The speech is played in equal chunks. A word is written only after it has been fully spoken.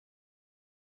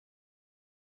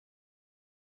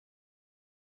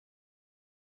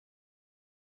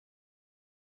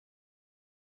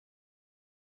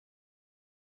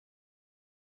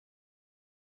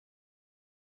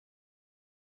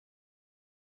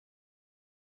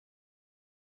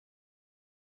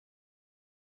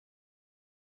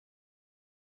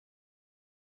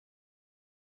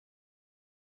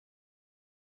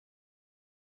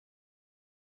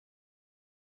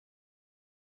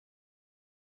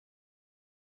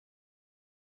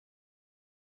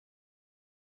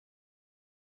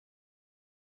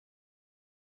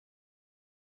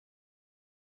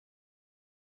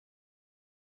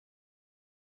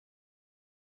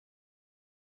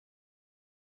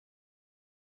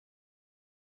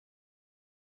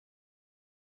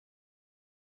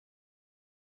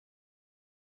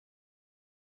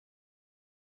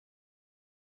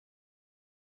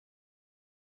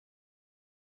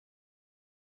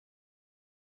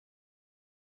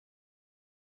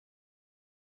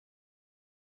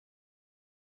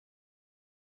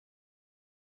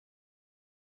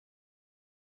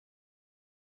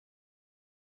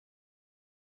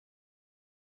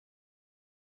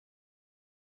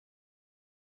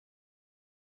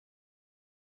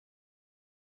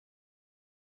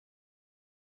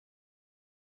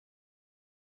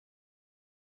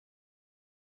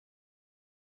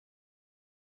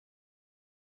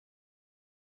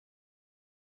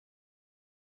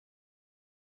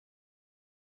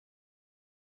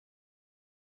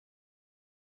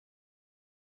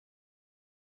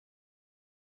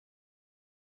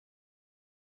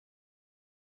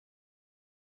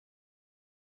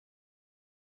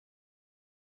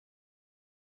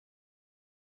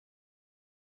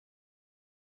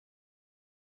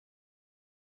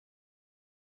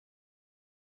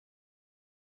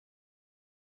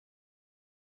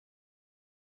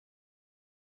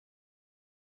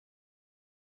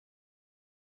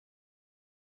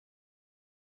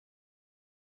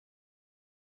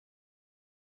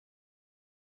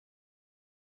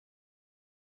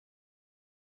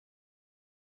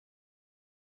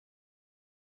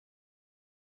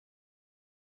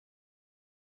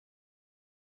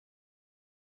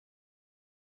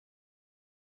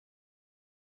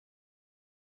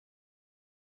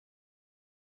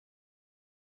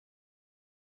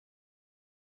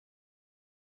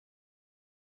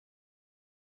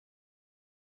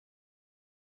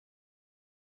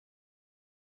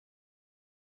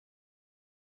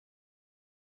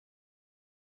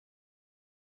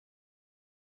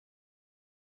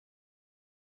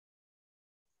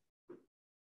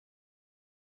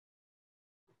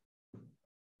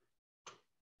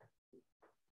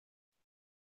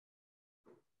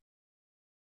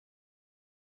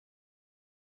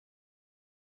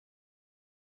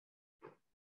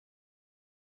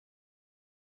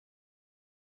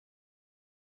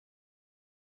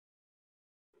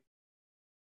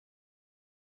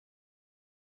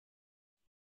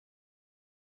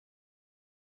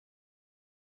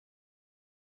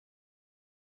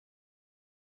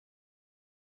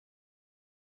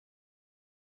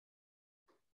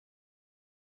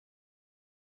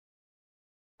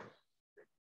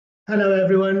Hello,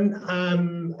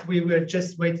 everyone. We were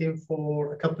just waiting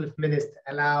for a couple of minutes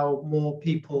to allow more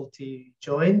people to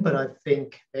join, but I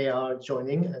think they are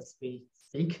joining as we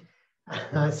speak.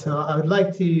 So I would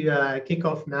like to kick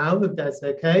off now, if that's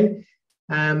okay.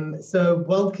 So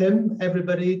welcome,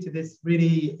 everybody, to this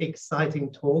really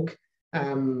exciting talk,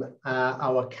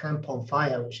 our Camp on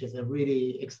Fire, which is a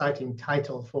really exciting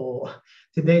title for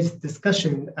today's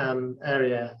discussion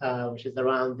area, which is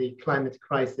around the climate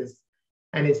crisis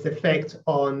and its effect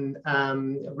on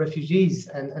refugees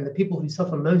and the people who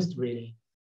suffer most, really.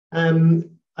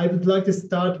 I would like to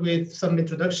start with some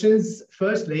introductions.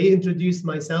 Firstly, introduce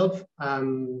myself. I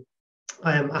am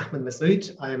Ahmed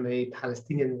Masoud. I am a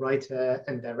Palestinian writer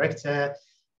and director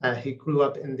who grew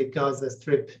up in the Gaza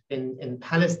Strip in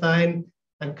Palestine.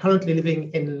 I'm currently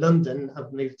living in London.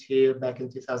 I've moved here back in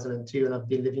 2002 and I've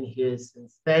been living here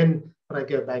since then, but I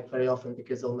go back very often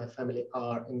because all my family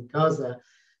are in Gaza.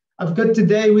 I've got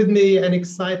today with me an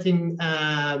exciting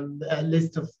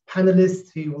list of panelists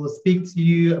who will speak to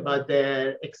you about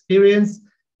their experience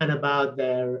and about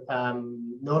their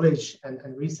knowledge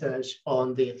and research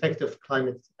on the effect of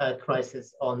climate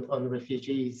crisis on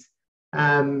refugees.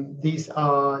 These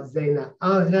are Zaina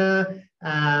Agha,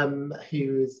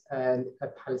 who is a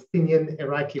Palestinian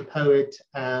Iraqi poet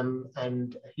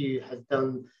and who has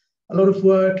done a lot of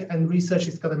work and research.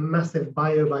 She's got a massive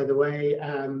bio, by the way,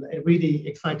 a really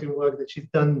exciting work that she's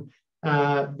done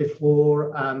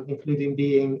before, including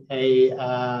being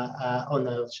on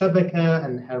a Shabaka,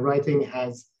 and her writing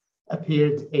has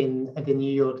appeared in the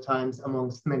New York Times,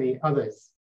 amongst many others.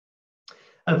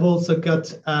 I've also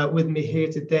got with me here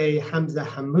today Hamza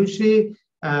Hamouchi,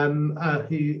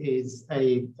 who is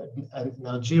an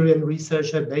Algerian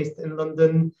researcher based in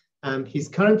London. He's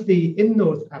currently in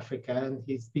North Africa and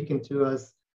he's speaking to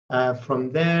us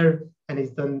from there, and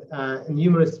he's done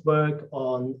numerous work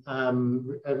on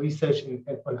research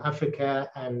on Africa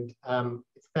and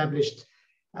established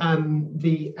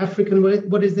the African,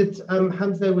 what is it,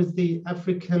 Hamza, was the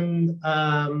African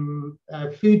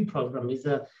Food Program. He's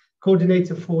a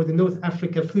coordinator for the North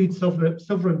Africa Food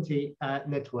Sovereignty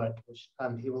Network, which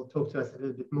he will talk to us a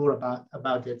little bit more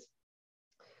about it.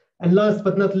 And last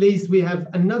but not least, we have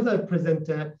another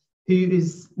presenter who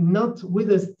is not with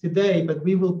us today, but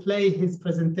we will play his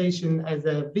presentation as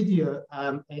a video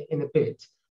in a bit.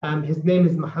 His name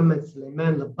is Mohammed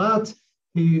Suleiman Labat,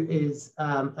 who is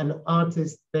an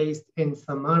artist based in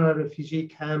Samara refugee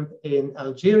camp in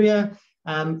Algeria.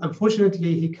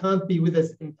 Unfortunately, he can't be with us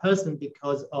in person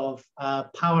because of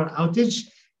power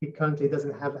outage. He currently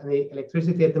doesn't have any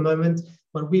electricity at the moment,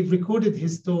 but we've recorded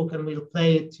his talk and we'll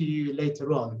play it to you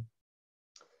later on.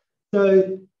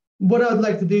 So what I'd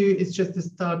like to do is just to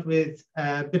start with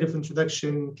a bit of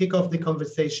introduction, kick off the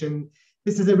conversation.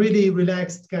 This is a really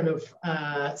relaxed kind of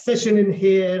session in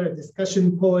here, a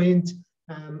discussion point.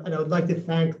 And I would like to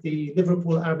thank the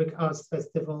Liverpool Arab Arts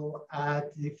Festival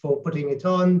for putting it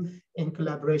on in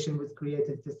collaboration with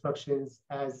Creative Destructions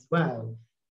as well.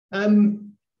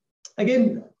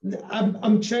 Again,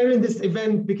 I'm chairing this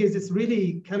event because it's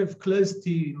really kind of close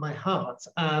to my heart.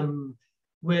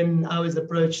 When I was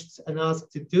approached and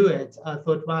asked to do it, I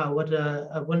thought, wow, what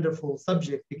a wonderful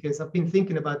subject, because I've been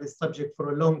thinking about this subject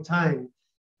for a long time.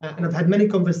 And I've had many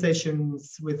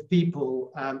conversations with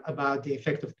people about the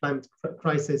effect of climate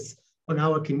crisis on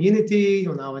our community,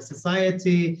 on our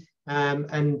society,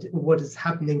 and what is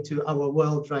happening to our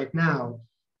world right now.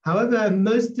 However,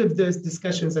 most of those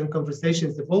discussions and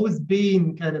conversations have always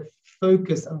been kind of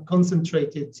focused and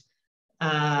concentrated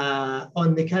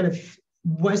on the kind of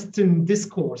Western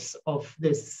discourse of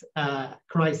this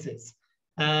crisis.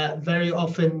 Very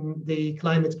often the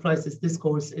climate crisis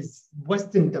discourse is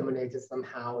Western dominated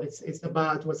somehow. It's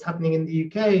about what's happening in the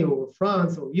UK or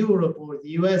France or Europe or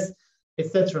the US,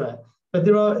 etc. But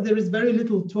there is very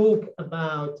little talk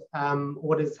about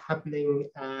what is happening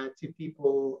to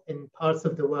people in parts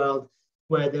of the world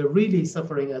where they're really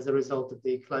suffering as a result of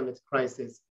the climate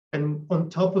crisis. And on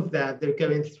top of that, they're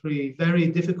going through very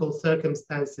difficult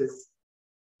circumstances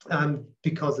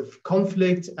because of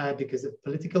conflict, because of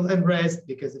political unrest,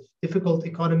 because of difficult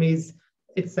economies,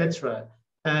 etc.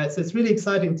 So it's really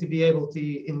exciting to be able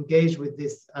to engage with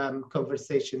this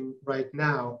conversation right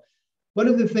now. One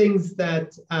of the things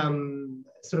that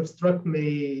sort of struck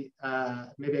me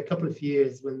maybe a couple of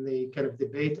years when the kind of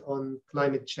debate on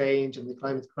climate change and the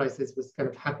climate crisis was kind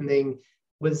of happening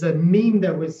was a meme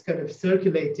that was kind of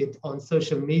circulated on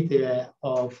social media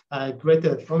of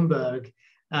Greta Thunberg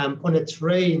on a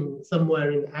train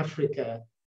somewhere in Africa.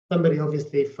 Somebody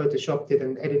obviously photoshopped it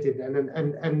and edited it.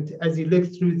 And as you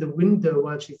look through the window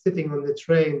while she's sitting on the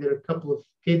train, there are a couple of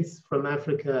kids from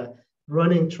Africa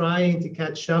running, trying to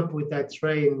catch up with that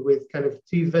train with kind of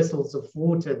two vessels of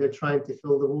water. They're trying to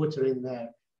fill the water in there.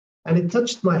 And it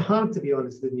touched my heart, to be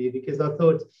honest with you, because I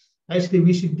thought, actually,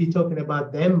 we should be talking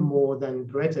about them more than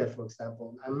Greta, for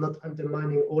example. I'm not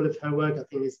undermining all of her work. I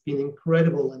think it's been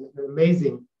incredible and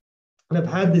amazing. And I've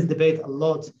had this debate a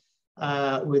lot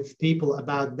with people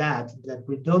about that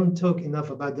we don't talk enough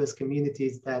about those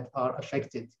communities that are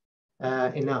affected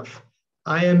enough.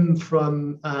 I am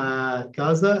from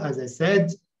Gaza, as I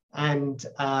said, and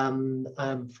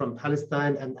I'm from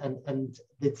Palestine, and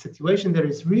the situation there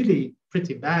is really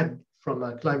pretty bad from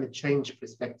a climate change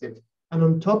perspective. And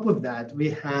on top of that,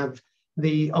 we have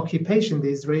the occupation,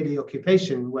 the Israeli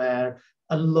occupation, where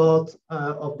a lot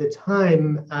of the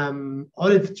time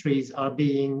olive trees are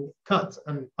being cut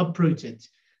and uprooted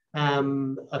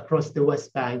across the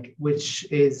West Bank, which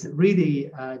is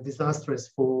really disastrous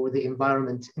for the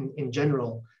environment in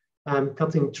general.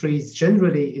 Cutting trees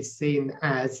generally is seen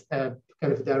as a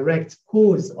kind of direct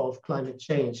cause of climate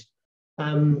change.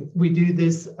 We do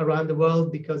this around the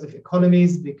world because of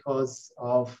economies, because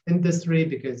of industry,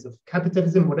 because of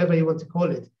capitalism, whatever you want to call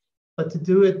it. But to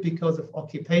do it because of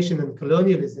occupation and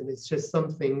colonialism is just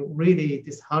something really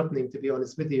disheartening, to be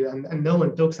honest with you, and no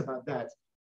one talks about that.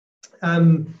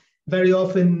 Very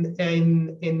often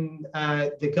in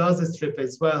the Gaza Strip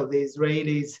as well, the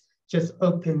Israelis just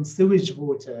open sewage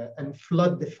water and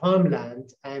flood the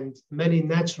farmland, and many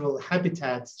natural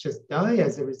habitats just die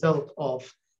as a result of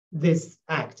this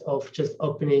act of just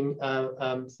opening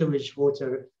sewage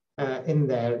water in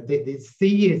there. The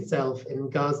sea itself in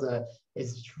Gaza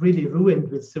is really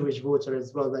ruined with sewage water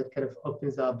as well. That kind of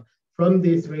opens up from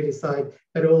the Israeli side,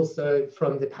 but also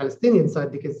from the Palestinian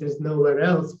side, because there's nowhere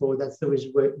else for that sewage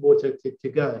water to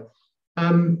go.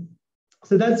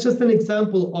 So that's just an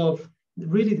example of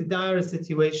really the dire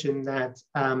situation that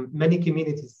many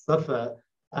communities suffer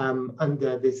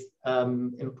under this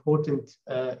important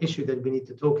issue that we need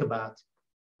to talk about.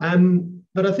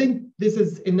 But I think this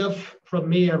is enough from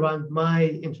me around my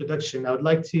introduction. I would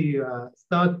like to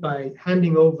start by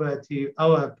handing over to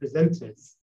our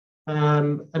presenters.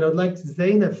 And I'd like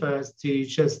Zaina first to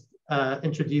just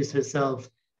introduce herself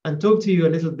and talk to you a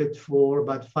little bit for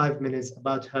about 5 minutes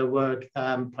about her work,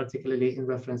 particularly in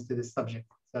reference to this subject.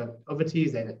 So over to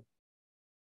you, Zaina.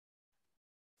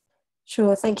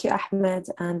 Sure, thank you, Ahmed,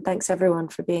 and thanks everyone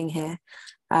for being here.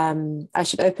 I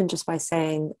should open just by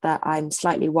saying that I'm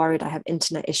slightly worried I have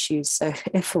internet issues, so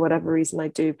if for whatever reason I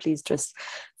do, please just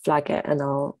flag it and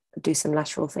I'll do some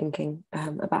lateral thinking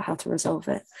about how to resolve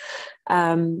it.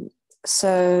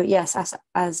 So yes,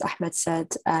 as Ahmed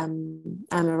said, I'm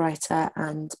a writer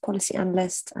and policy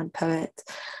analyst and poet,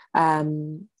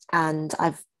 and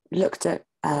I've looked at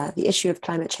the issue of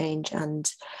climate change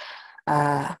and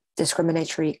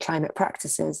discriminatory climate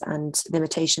practices and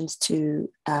limitations to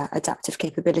adaptive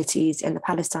capabilities in the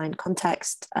Palestine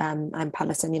context. I'm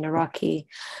Palestinian Iraqi,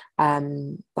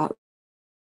 but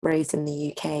raised in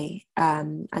the UK.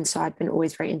 And so I've been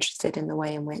always very interested in the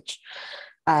way in which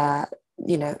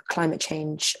climate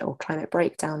change or climate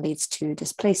breakdown leads to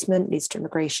displacement, leads to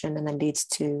immigration, and then leads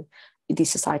to these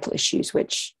societal issues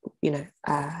which,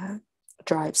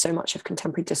 drive so much of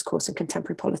contemporary discourse and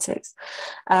contemporary politics.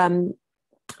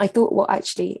 I thought what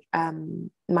actually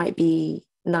might be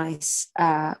nice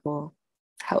or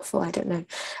helpful, I don't know,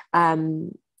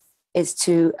 is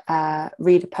to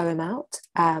read a poem out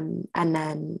and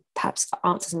then perhaps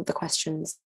answer some of the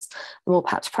questions, the more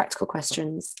perhaps practical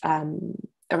questions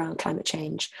around climate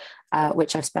change,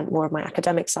 which I've spent more of my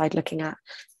academic side looking at,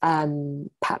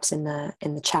 perhaps in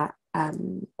the chat,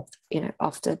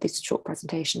 after these short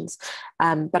presentations.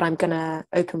 But I'm going to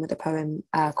open with a poem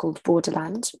called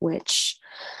Borderland, which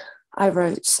I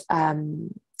wrote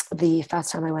the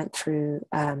first time I went through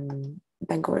Ben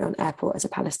Gurion Airport as a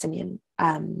Palestinian.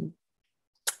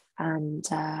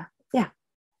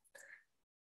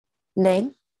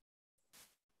 Name,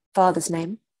 father's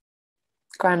name,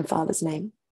 grandfather's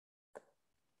name.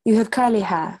 You have curly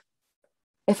hair.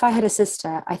 If I had a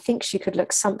sister, I think she could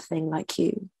look something like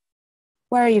you.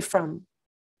 Where are you from?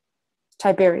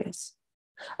 Tiberias.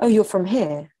 Oh, you're from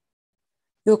here.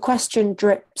 Your question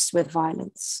drips with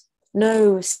violence.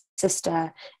 No,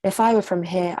 sister, if I were from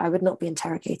here, I would not be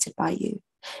interrogated by you.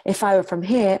 If I were from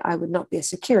here, I would not be a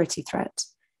security threat.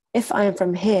 If I am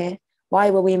from here, why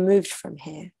were we moved from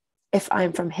here? If I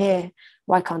am from here,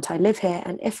 why can't I live here?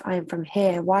 And if I am from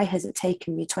here, why has it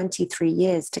taken me 23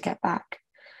 years to get back?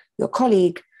 Your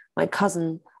colleague, my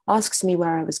cousin, asks me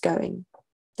where I was going.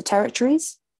 The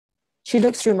territories? She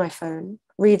looks through my phone,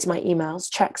 reads my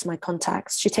emails, checks my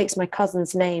contacts. She takes my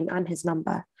cousin's name and his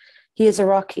number. He is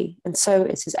Iraqi, and so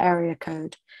is his area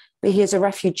code. But he is a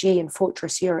refugee in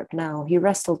Fortress Europe now. He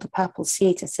wrestled the purple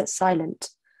sea to sit silent.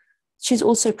 She's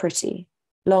also pretty.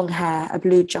 Long hair, a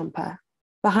blue jumper.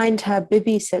 Behind her,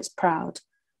 Bibi sits proud,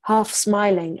 half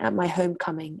smiling at my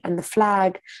homecoming, and the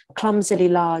flag, clumsily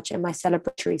large in my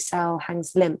celebratory cell,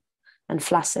 hangs limp and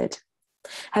flaccid.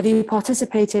 Have you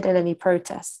participated in any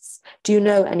protests? Do you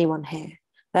know anyone here?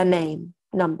 Their name,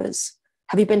 numbers.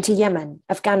 Have you been to Yemen,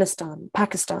 Afghanistan,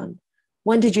 Pakistan?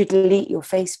 When did you delete your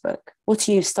Facebook? What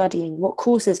are you studying? What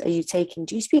courses are you taking?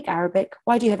 Do you speak Arabic?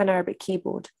 Why do you have an Arabic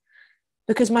keyboard?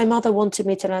 Because my mother wanted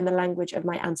me to learn the language of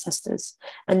my ancestors,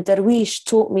 and Darwish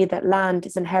taught me that land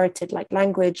is inherited like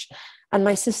language, and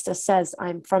my sister says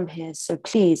I'm from here, so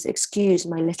please excuse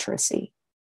my literacy.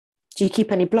 Do you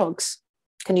keep any blogs?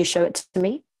 Can you show it to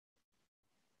me?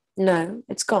 No,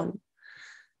 it's gone.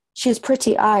 She has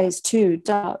pretty eyes too,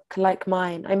 dark like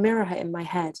mine. I mirror her in my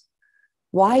head.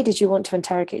 Why did you want to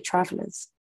interrogate travelers?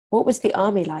 What was the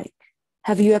army like?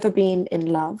 Have you ever been in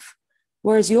love?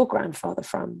 Where is your grandfather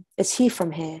from? Is he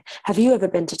from here? Have you ever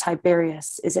been to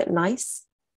Tiberias? Is it nice?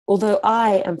 Although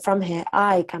I am from here,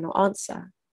 I cannot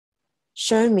answer.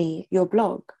 Show me your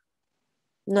blog.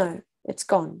 No, it's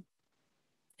gone.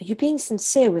 Are you being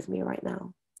sincere with me right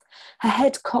now? Her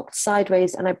head cocked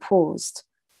sideways and I paused.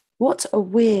 What a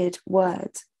weird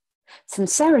word.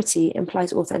 Sincerity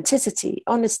implies authenticity,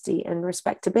 honesty, and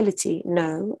respectability.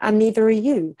 No, and neither are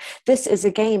you. This is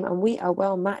a game and we are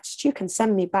well matched. You can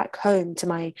send me back home to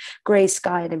my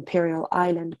grey-skied imperial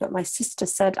island, but my sister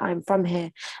said I'm from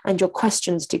here and your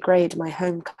questions degrade my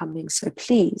homecoming. So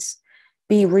please,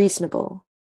 be reasonable.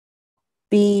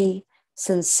 Be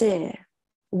sincere.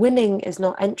 Winning is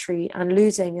not entry and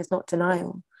losing is not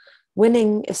denial.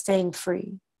 Winning is staying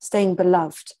free, staying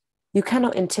beloved. You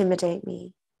cannot intimidate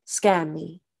me. Scare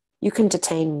me. You can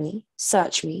detain me,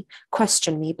 search me,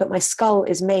 question me, but my skull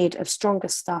is made of stronger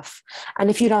stuff. And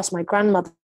if you'd ask my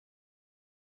grandmother,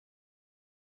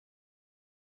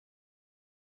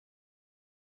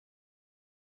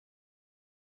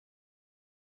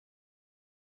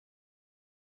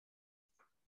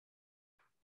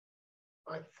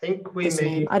 I think we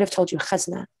may... I'd have told you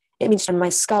Khazna. It means my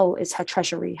skull is her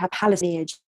treasury, her palace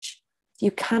lineage.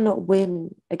 You cannot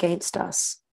win against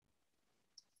us.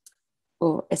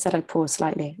 Or it said I paused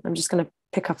slightly. I'm just going to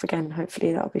pick up again.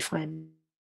 Hopefully that'll be fine.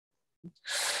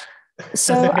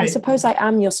 So okay. I suppose I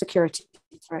am your security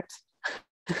threat.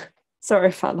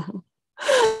 Sorry, Fala.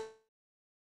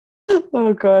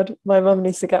 Oh God, my mum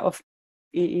needs to get off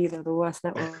EE. They're the worst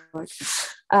network.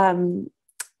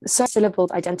 So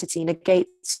syllabled identity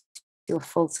negates your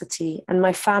falsity, and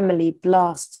my family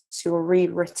blasts your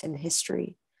rewritten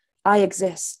history. I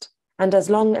exist, and as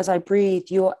long as I breathe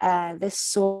your air, this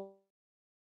soil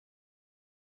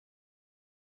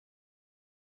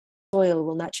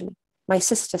will nurture me. My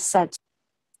sister said,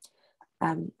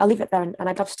 I'll leave it there, and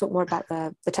I'd love to talk more about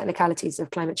the technicalities of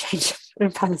climate change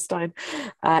in Palestine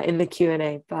in the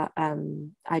Q&A, but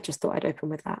I just thought I'd open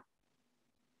with that.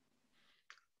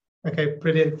 Okay,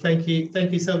 brilliant. Thank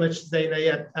you so much, Zaina.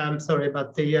 Yeah, sorry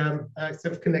about the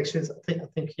sort of connections. I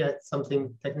think yeah,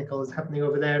 something technical is happening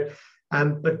over there,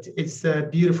 but it's a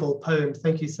beautiful poem.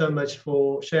 Thank you so much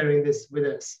for sharing this with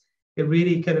us. It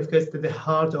really kind of goes to the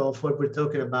heart of what we're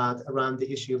talking about around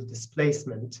the issue of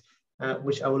displacement,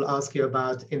 which I will ask you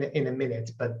about in a minute.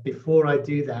 But before I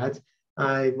do that,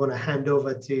 I want to hand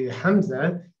over to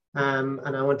Hamza.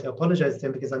 And I want to apologize to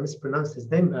him because I mispronounced his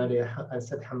name earlier. I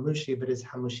said Hamoushi, but it's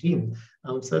Hamoushin.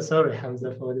 I'm so sorry,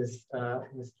 Hamza, for this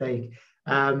mistake.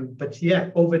 But yeah,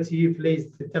 over to you, please,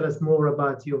 to tell us more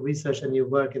about your research and your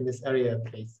work in this area,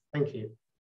 please. Thank you.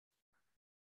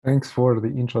 Thanks for the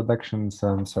introduction,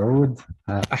 Saoud.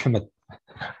 Ahmed,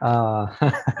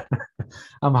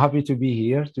 I'm happy to be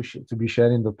here to be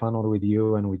sharing the panel with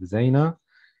you and with Zaina.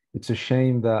 It's a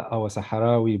shame that our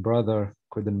Sahrawi brother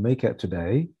couldn't make it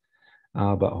today.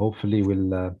 But hopefully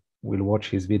we'll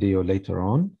watch his video later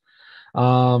on.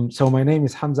 So my name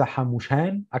is Hamza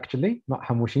Hamoushan, actually, not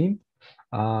Hamoushin.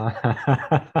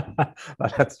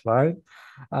 But that's fine.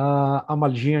 I'm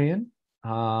Algerian.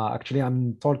 Actually,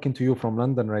 I'm talking to you from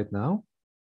London right now.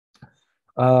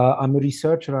 I'm a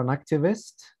researcher and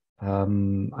activist.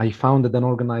 I founded an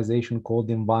organization called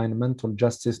Environmental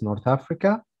Justice North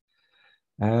Africa.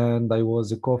 And I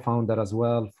was a co-founder as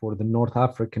well for the North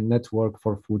African Network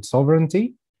for Food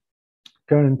Sovereignty.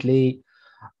 Currently,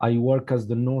 I work as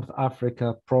the North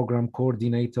Africa Program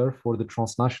Coordinator for the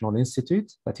Transnational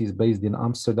Institute that is based in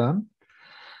Amsterdam.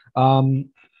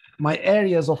 My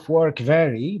areas of work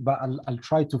vary, but I'll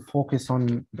try to focus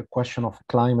on the question of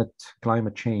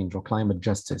climate change or climate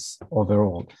justice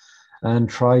overall, and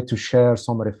try to share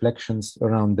some reflections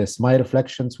around this. My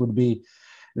reflections would be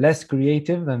less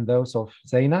creative than those of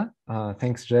Zaina.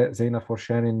 Thanks, Zaina, for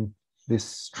sharing this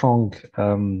strong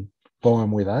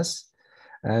poem with us.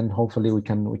 And hopefully we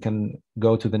can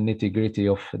go to the nitty-gritty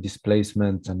of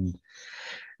displacement and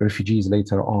refugees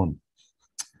later on.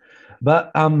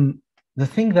 But the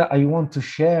thing that I want to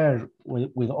share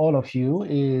with all of you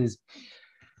is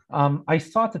I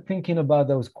started thinking about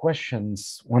those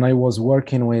questions when I was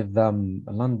working with a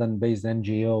London-based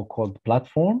NGO called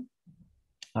Platform.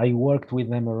 I worked with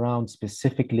them around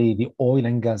specifically the oil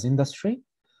and gas industry,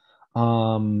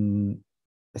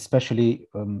 especially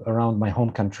around my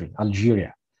home country,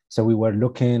 Algeria. So we were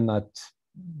looking at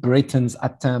Britain's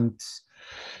attempt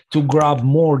to grab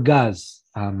more gas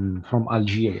from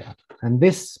Algeria. And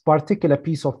this particular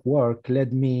piece of work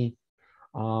led me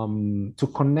to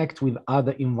connect with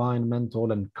other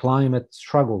environmental and climate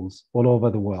struggles all over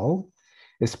the world,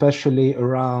 especially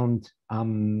around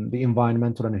the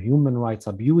environmental and human rights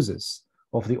abuses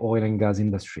of the oil and gas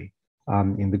industry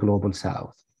in the global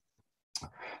south.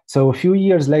 So a few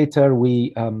years later,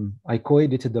 I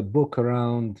co-edited a book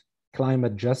around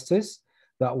climate justice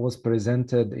that was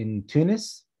presented in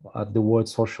Tunis at the World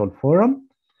Social Forum.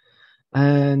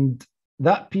 And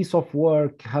that piece of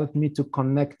work helped me to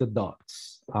connect the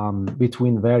dots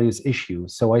between various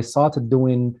issues. So I started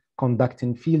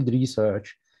conducting field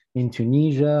research in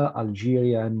Tunisia,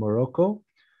 Algeria, and Morocco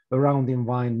around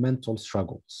environmental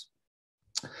struggles.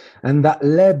 And that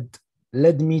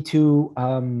led me to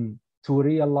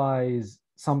realize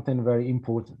something very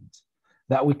important,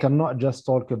 that we cannot just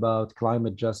talk about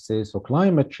climate justice or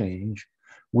climate change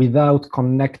without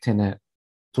connecting it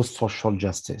to social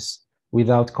justice,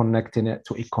 without connecting it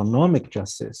to economic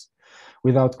justice,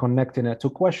 without connecting it to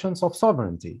questions of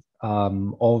sovereignty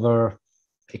over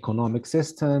economic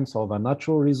systems, over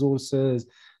natural resources,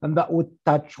 and that would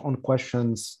touch on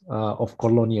questions of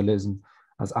colonialism,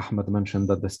 as Ahmed mentioned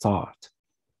at the start.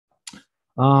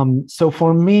 So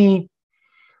for me,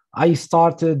 I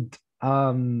started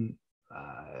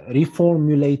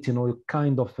reformulating or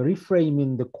kind of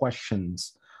reframing the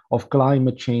questions of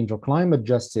climate change or climate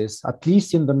justice, at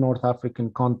least in the North African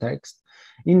context,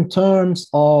 in terms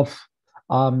of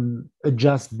a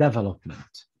just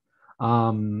development,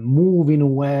 moving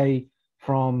away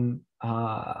from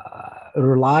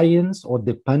reliance or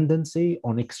dependency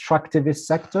on extractivist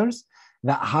sectors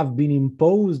that have been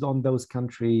imposed on those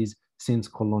countries since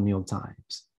colonial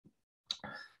times.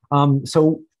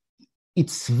 So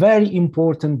it's very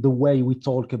important the way we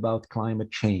talk about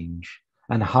climate change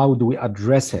and how do we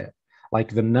address it,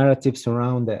 like the narratives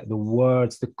around it, the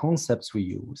words, the concepts we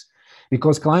use.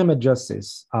 Because climate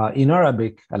justice in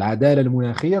Arabic, al-adala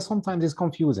al-munakhiyya, sometimes is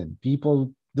confusing.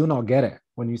 People do not get it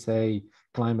when you say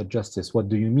climate justice. What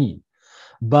do you mean?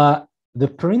 But the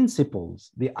principles,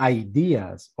 the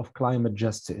ideas of climate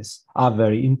justice are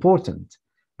very important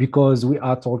because we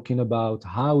are talking about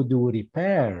how do we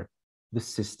repair the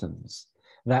systems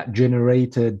that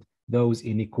generated those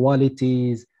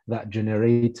inequalities, that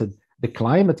generated the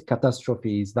climate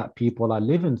catastrophes that people are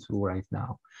living through right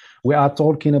now. We are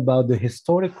talking about the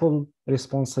historical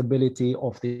responsibility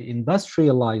of the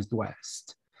industrialized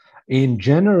West in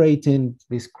generating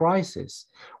this crisis.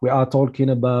 We are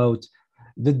talking about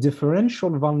the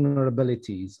differential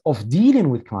vulnerabilities of dealing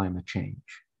with climate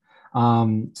change.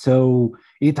 So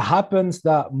it happens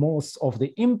that most of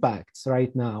the impacts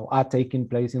right now are taking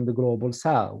place in the global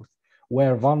south,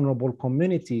 where vulnerable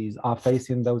communities are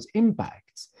facing those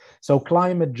impacts. So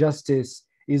climate justice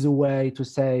is a way to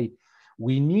say,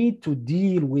 we need to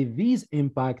deal with these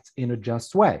impacts in a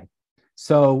just way.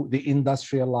 So the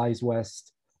industrialized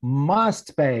West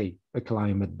must pay a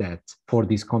climate debt for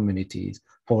these communities,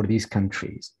 for these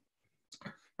countries.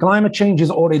 Climate change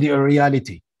is already a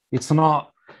reality. It's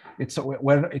not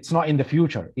in the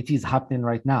future. It is happening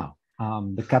right now.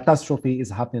 The catastrophe is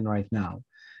happening right now.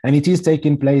 And it is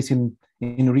taking place in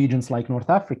regions like North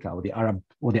Africa or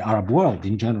the Arab world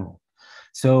in general.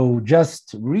 So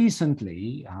just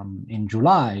recently, in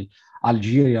July,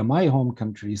 Algeria, my home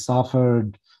country,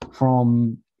 suffered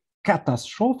from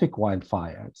catastrophic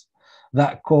wildfires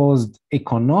that caused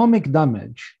economic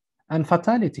damage and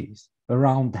fatalities.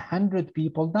 Around 100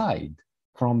 people died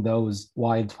from those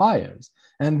wildfires.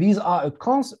 And these are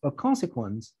a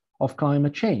consequence of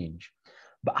climate change.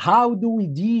 But how do we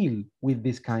deal with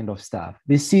this kind of stuff?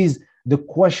 This is the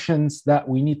questions that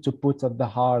we need to put at the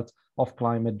heart of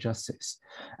climate justice.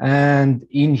 And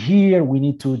in here, we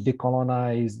need to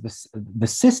decolonize the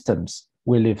systems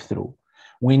we live through.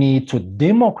 We need to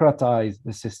democratize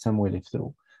the system we live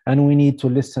through. And we need to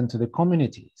listen to the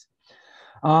communities.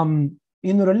 In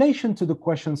relation to the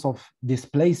questions of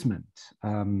displacement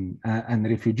and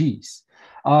refugees,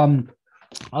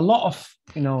 a lot of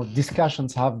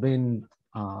discussions have been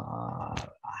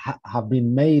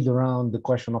made around the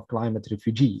question of climate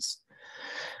refugees.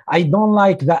 I don't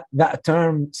like that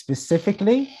term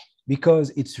specifically because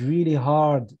it's really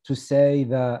hard to say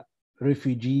that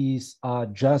refugees are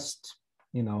just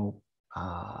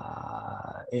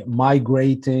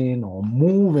migrating or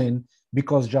moving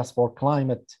because of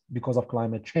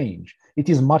climate change. It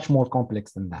is much more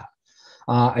complex than that.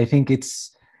 I think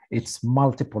it's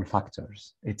multiple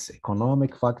factors. It's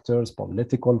economic factors,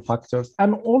 political factors,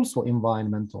 and also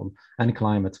environmental and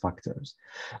climate factors.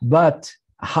 But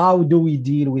how do we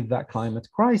deal with that climate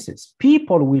crisis?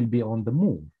 People will be on the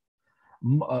move.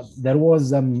 There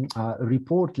was a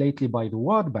report lately by the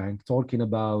World Bank talking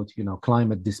about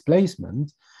climate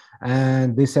displacement,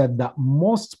 and they said that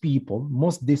most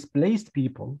displaced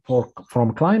people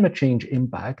from climate change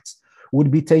impacts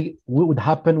would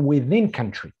happen within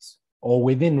countries or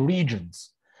within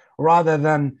regions, rather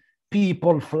than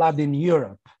people flooding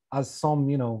Europe as some,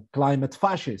 climate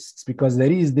fascists, because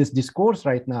there is this discourse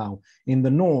right now in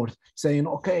the North saying,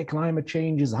 okay, climate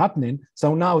change is happening.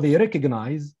 So now they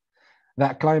recognize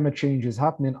that climate change is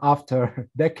happening after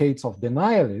decades of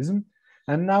denialism.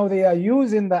 And now they are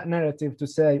using that narrative to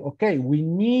say, okay, we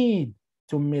need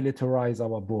to militarize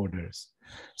our borders.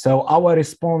 So our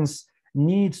response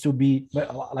needs to be,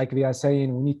 like they are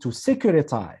saying, we need to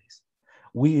securitize.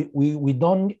 We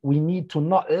need to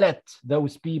not let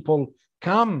those people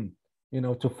come,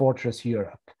 to Fortress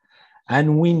Europe.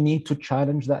 And we need to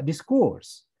challenge that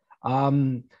discourse.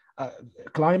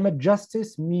 Climate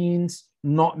justice means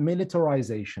not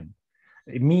militarization.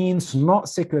 It means not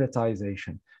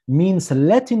securitization. It means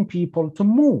letting people to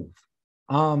move.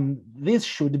 This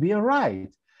should be a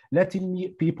right.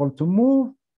 Letting people to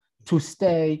move, to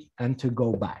stay, and to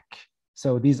go back.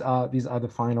 So these are the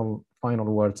final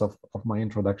words of my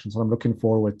introduction. So I'm looking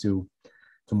forward to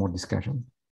more discussion.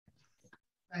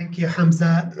 Thank you,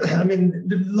 Hamza. I mean,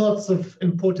 lots of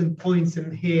important points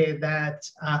in here that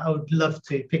I would love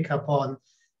to pick up on.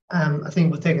 I think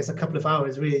it will take us a couple of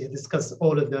hours really to discuss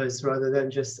all of those rather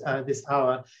than just this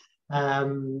hour.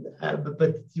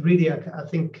 But really, I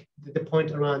think the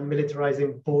point around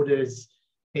militarizing borders,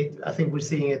 I think we're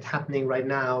seeing it happening right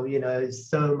now,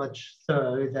 so much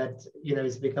so that,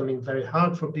 it's becoming very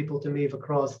hard for people to move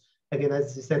across. Again,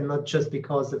 as you said, not just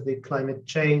because of the climate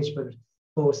change, but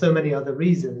for so many other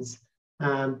reasons.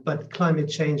 But climate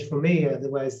change for me, the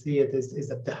way I see it, is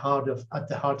at the heart of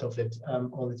it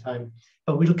all the time.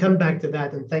 But we'll come back to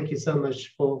that, and thank you so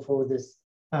much for this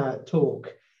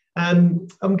talk. I'm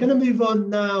going to move on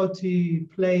now to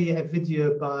play a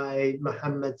video by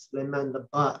Mohammed Suleiman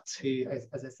Labat, who,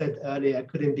 as I said earlier,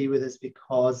 couldn't be with us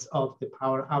because of the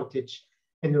power outage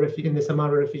in the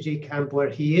Samarra refugee camp where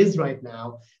he is right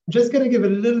now. I'm just going to give a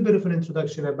little bit of an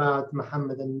introduction about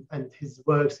Mohammed and his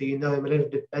work, so you know him a little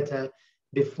bit better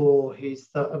before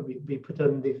we put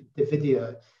on the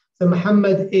video. So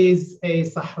Mohammed is a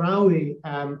Sahrawi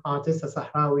artist. A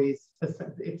Sahrawi,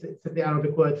 it's the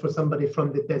Arabic word for somebody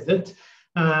from the desert,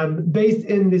 based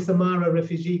in the Samarra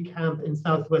refugee camp in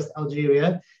southwest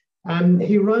Algeria.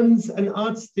 He runs an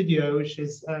art studio, which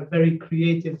is a very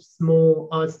creative, small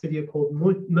art studio called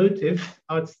Motive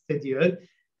Art Studio,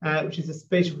 which is a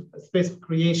space of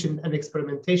creation and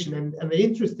experimentation. And the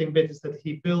interesting bit is that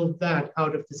he built that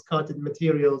out of discarded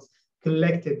materials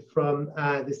collected from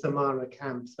the Samarra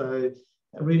camp. So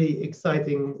a really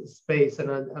exciting space, and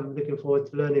I'm looking forward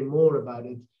to learning more about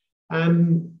it.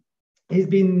 He's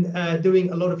been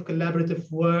doing a lot of collaborative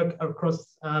work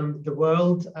across the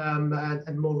world,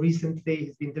 and more recently,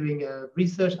 he's been doing a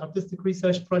artistic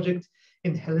research project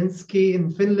in Helsinki in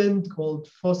Finland called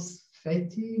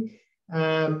Fosfeti,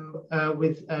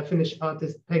 with Finnish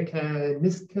artist Pekka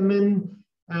Niskanen.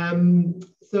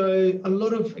 So a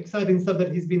lot of exciting stuff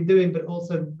that he's been doing, but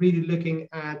also really looking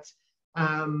at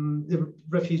the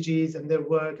refugees and their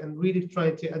work, and really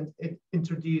trying to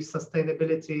introduce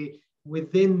sustainability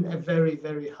within a very,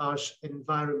 very harsh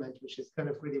environment, which is kind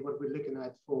of really what we're looking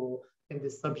at in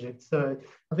this subject. So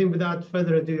I think without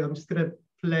further ado, I'm just going to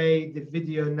play the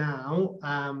video now,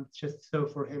 just so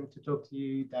for him to talk to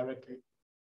you directly.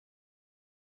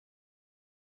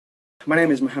 My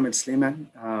name is Mohammed Suleiman.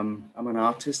 I'm an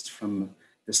artist from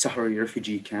the Sahrawi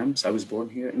refugee camps. I was born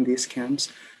here in these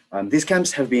camps. These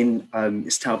camps have been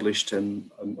established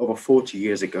over 40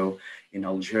 years ago in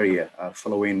Algeria,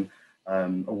 following a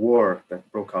war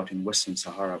that broke out in Western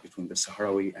Sahara between the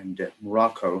Sahrawi and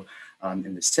Morocco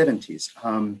in the 70s.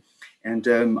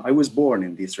 I was born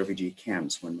in these refugee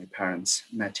camps when my parents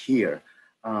met here.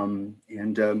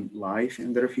 Life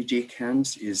in the refugee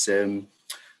camps is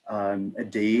a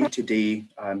day-to-day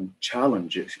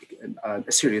challenges,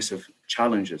 a series of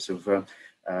challenges of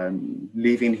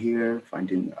living here,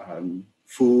 finding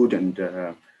food and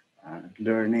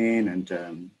learning and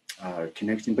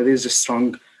connecting. But there's a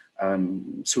strong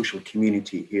social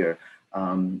community here.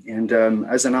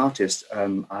 As an artist,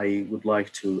 I would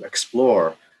like to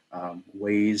explore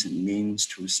ways and means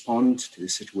to respond to the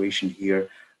situation here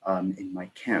in my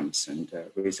camps and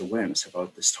raise awareness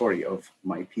about the story of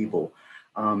my people.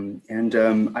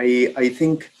 I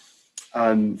think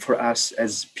for us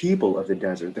as people of the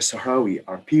desert, the Sahrawi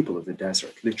are people of the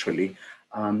desert, literally.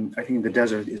 I think the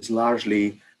desert is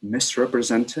largely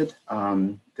misrepresented.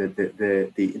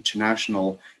 The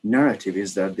international narrative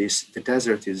is that the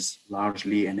desert is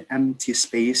largely an empty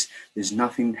space. There's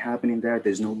nothing happening there.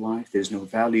 There's no life. There's no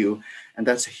value, and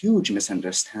that's a huge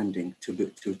misunderstanding to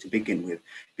begin with,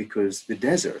 because the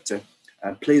desert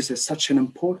plays such an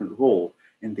important role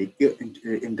in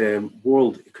the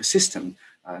world ecosystem.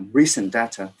 Recent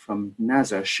data from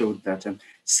NASA showed that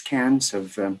scans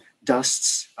of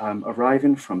dusts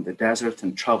arriving from the desert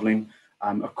and traveling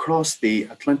across the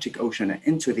Atlantic Ocean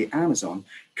into the Amazon,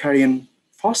 carrying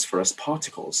phosphorus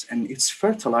particles, and it's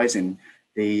fertilizing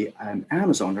the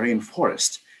Amazon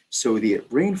rainforest. So the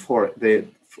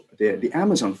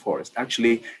Amazon forest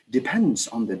actually depends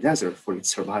on the desert for its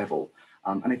survival.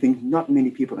 And I think not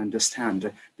many people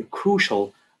understand the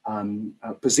crucial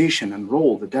position and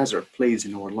role the desert plays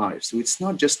in our lives. So it's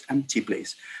not just empty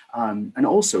place. And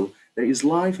also there is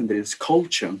life and there is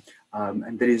culture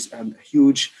and there is a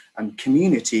huge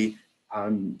community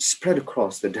spread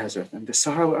across the desert. And the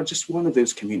Sahrawi are just one of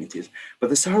those communities. But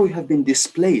the Sahrawi have been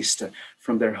displaced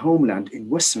from their homeland in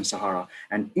Western Sahara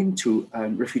and into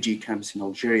refugee camps in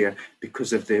Algeria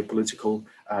because of the political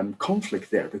conflict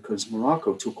there, because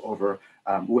Morocco took over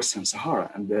Western Sahara,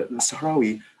 and the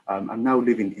Sahrawi are now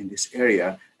living in this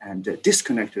area and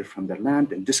disconnected from their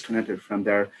land and disconnected from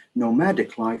their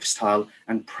nomadic lifestyle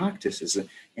and practices.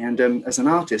 And as an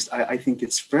artist, I think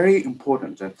it's very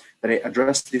important that I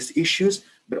address these issues,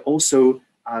 but also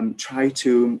try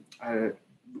to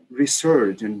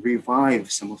research and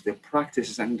revive some of the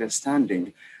practices and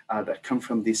understanding that come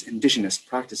from this indigenous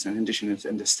practice and indigenous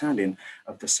understanding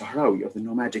of the Sahrawi, of the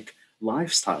nomadic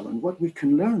lifestyle, and what we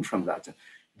can learn from that.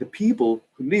 The people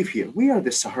who live here, we are the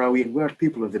Sahrawi and we are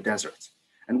people of the desert.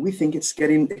 And we think it's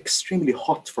getting extremely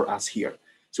hot for us here.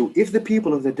 So if the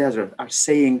people of the desert are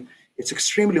saying it's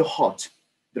extremely hot,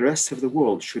 the rest of the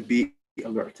world should be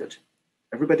alerted.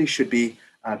 Everybody should be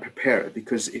prepared,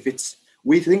 because if it's,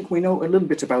 we think we know a little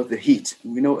bit about the heat,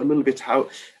 we know a little bit how,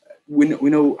 we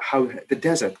know how the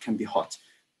desert can be hot,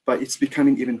 but it's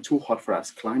becoming even too hot for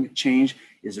us. Climate change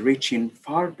is reaching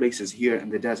far places here in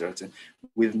the desert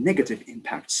with negative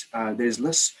impacts. There's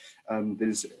less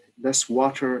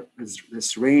water, there's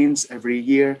less rains every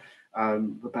year.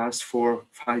 The past 4 or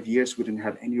 5 years, we didn't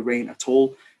have any rain at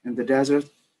all in the desert,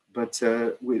 but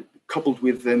coupled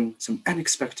with some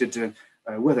unexpected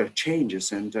weather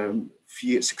changes. And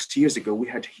 6 years ago, we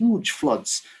had huge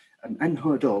floods,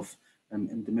 unheard of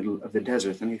in the middle of the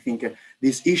desert. And I think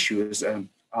these issues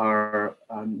are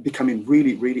becoming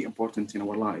really, really important in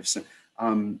our lives.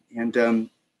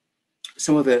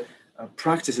 Some of the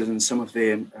practices and some of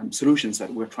the solutions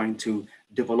that we're trying to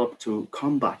develop to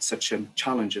combat such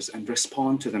challenges and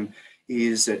respond to them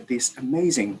is this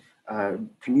amazing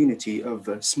community of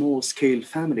small-scale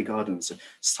family gardens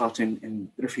starting in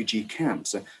refugee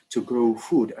camps to grow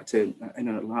food at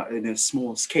in a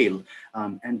small scale,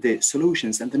 and the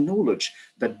solutions and the knowledge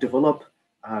that develop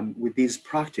with these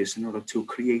practice in order to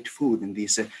create food in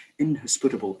this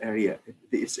inhospitable area.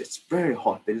 It's very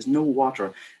hot, there is no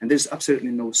water, and there's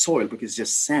absolutely no soil because it's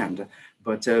just sand.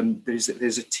 But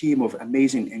there's a team of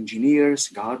amazing engineers,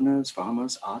 gardeners,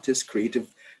 farmers, artists, creative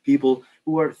people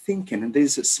who are thinking, and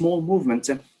there's a small movement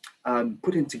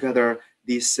putting together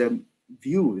these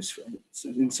views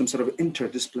in some sort of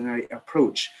interdisciplinary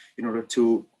approach in order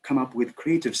to come up with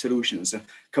creative solutions.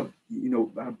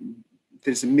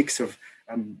 There's a mix of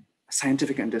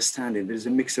scientific understanding, there's a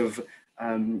mix of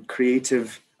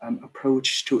creative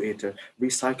approach to it,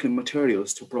 recycling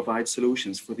materials to provide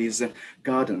solutions for these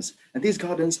gardens. And these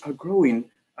gardens are growing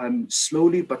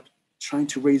slowly, but trying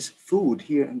to raise food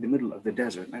here in the middle of the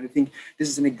desert. And I think this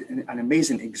is an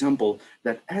amazing example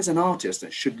that as an artist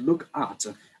I should look at.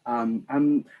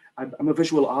 I'm a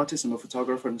visual artist, I'm a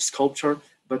photographer and a sculptor,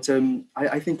 but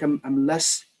I think I'm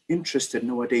less interested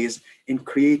nowadays in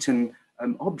creating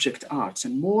object arts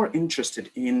and more interested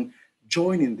in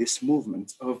joining this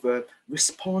movement of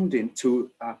responding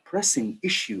to pressing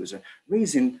issues,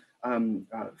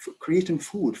 creating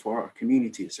food for our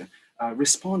communities.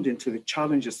 responding to the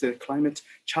challenges, the climate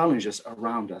challenges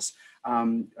around us,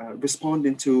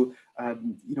 responding to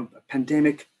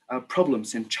pandemic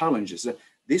problems and challenges.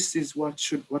 This is what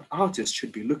artists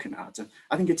should be looking at.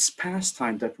 I think it's past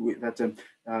time that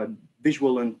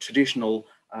visual and traditional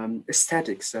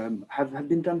aesthetics have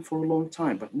been done for a long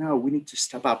time, but now we need to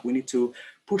step up. We need to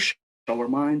push our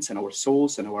minds and our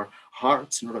souls and our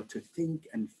hearts in order to think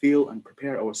and feel and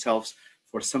prepare ourselves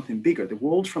for something bigger. The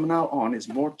world from now on is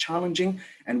more challenging,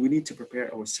 and we need to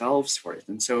prepare ourselves for it.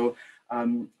 And so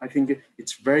I think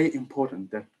it's very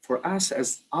important that for us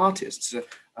as artists,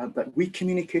 that we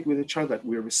communicate with each other, that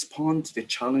we respond to the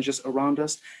challenges around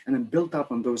us, and then build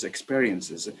up on those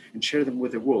experiences and share them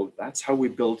with the world. That's how we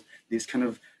build these kind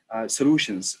of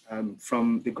solutions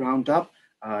from the ground up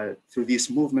through these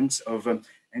movements of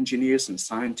engineers and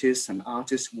scientists and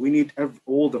artists. We need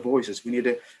all the voices. We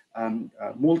need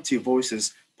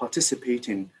multi-voices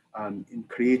participating in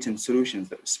creating solutions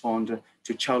that respond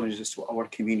to challenges to our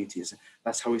communities.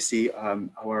 That's how we see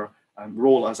our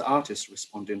role as artists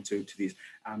responding to these.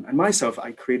 And myself,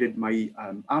 I created my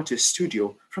artist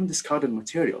studio from discarded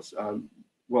materials.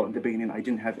 Well, in the beginning, I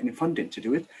didn't have any funding to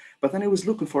do it, but then I was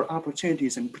looking for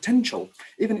opportunities and potential,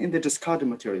 even in the discarded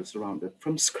materials around it,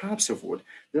 from scraps of wood.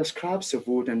 There are scraps of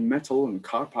wood and metal and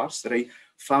car parts that I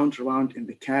found around in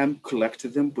the camp,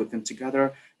 collected them, put them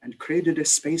together, and created a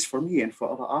space for me and for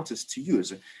other artists to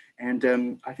use. And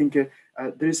I think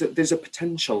there's a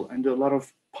potential and a lot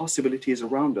of possibilities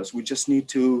around us. We just need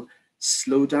to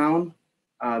slow down,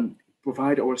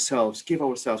 provide ourselves, give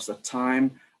ourselves that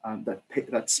time,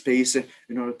 that space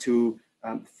in order to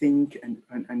think and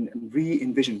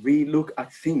re-envision, re-look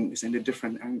at things in a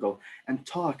different angle, and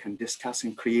talk and discuss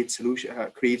and create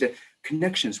create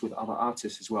connections with other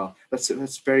artists as well. That's a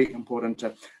very important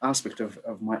aspect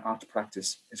of my art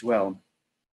practice as well.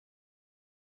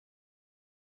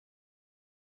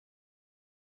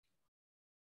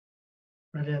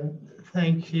 Brilliant.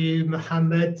 Thank you,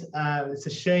 Mohammed. It's a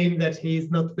shame that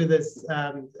he's not with us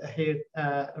here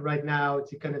right now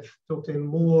to kind of talk to him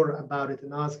more about it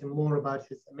and ask him more about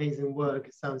his amazing work.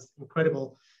 It sounds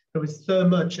incredible. There was so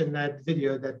much in that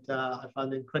video that I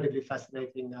found incredibly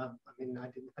fascinating. I mean, I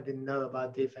didn't know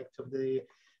about the effect of the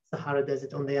Sahara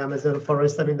Desert on the Amazon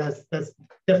forest. I mean, that's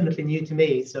definitely new to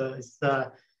me. So it's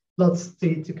lots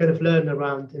to kind of learn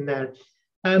around in there.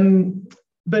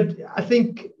 But I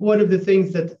think one of the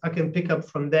things that I can pick up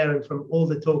from there and from all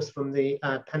the talks from the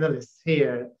panelists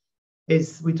here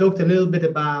is we talked a little bit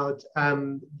about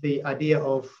the idea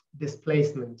of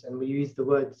displacement, and we use the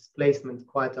word displacement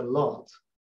quite a lot.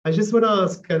 I just want to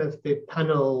ask kind of the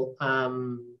panel,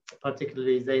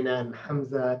 particularly Zaina and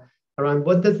Hamza, around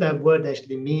what does that word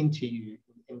actually mean to you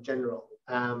in general?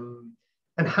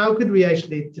 And how could we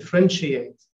actually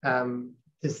differentiate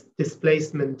this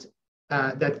displacement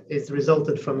that is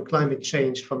resulted from climate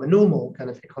change from a normal kind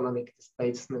of economic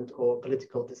displacement or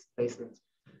political displacement?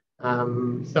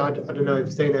 So I don't know if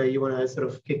Zaina, you want to sort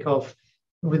of kick off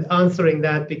with answering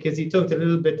that, because you talked a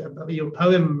little bit about your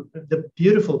poem. The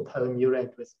beautiful poem you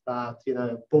read was about,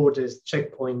 borders,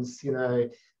 checkpoints,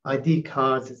 ID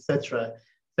cards, etc.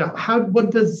 So what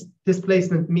does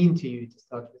displacement mean to you to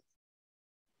start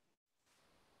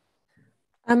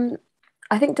with?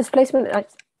 I think displacement,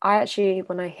 I actually,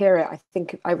 when I hear it, I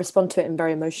think I respond to it in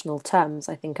very emotional terms.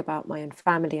 I think about my own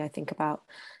family. I think about,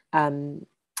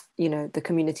 the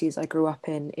communities I grew up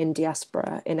in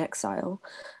diaspora, in exile.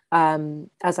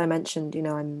 As I mentioned,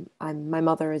 my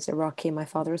mother is Iraqi, my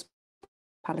father is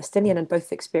Palestinian, and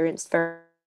both experienced very,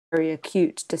 very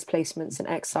acute displacements and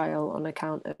exile on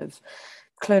account of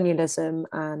colonialism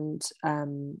and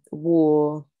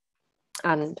war,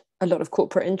 and a lot of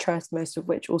corporate interest, most of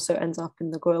which also ends up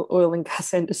in the oil and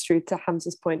gas industry, to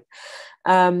Hamza's point.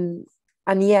 And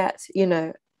yet,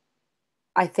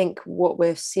 I think what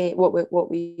we're seeing,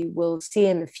 what we will see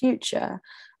in the future,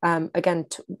 again,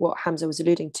 to what Hamza was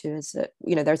alluding to, is that,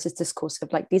 there's this discourse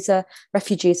of like, these are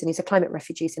refugees and these are climate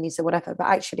refugees and these are whatever. But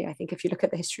actually, I think if you look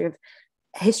at the history of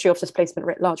displacement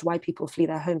writ large, why people flee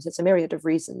their homes, it's a myriad of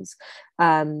reasons.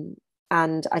 And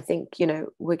I think,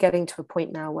 we're getting to a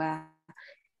point now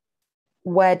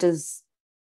where does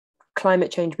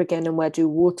climate change begin and where do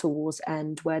water wars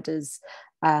end? Where does,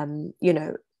 where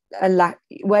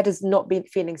does not be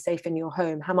feeling safe in your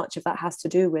home, how much of that has to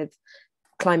do with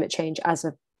climate change as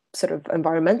a sort of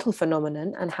environmental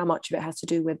phenomenon, and how much of it has to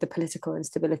do with the political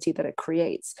instability that it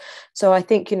creates? So I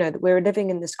think, that we're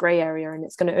living in this gray area, and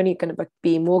it's only going to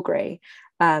be more gray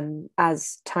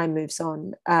as time moves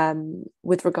on,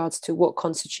 with regards to what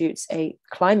constitutes a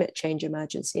climate change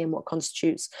emergency and what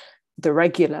constitutes the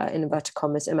regular, in inverted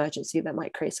commas, emergency that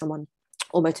might create someone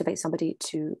or motivate somebody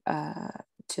to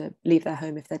leave their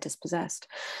home if they're dispossessed.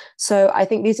 So I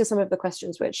think these are some of the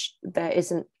questions which there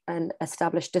isn't an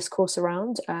established discourse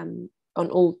around on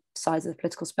all sides of the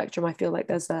political spectrum. I feel like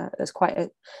there's quite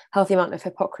a healthy amount of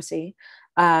hypocrisy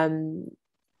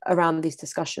around these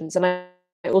discussions. And I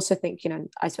also think,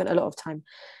 I spent a lot of time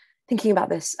thinking about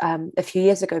this a few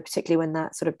years ago, particularly when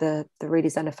that sort of the really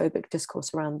xenophobic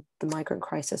discourse around the migrant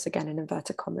crisis, again in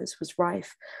inverted commas, was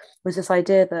rife, was this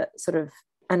idea that sort of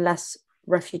unless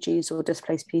refugees or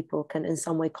displaced people can in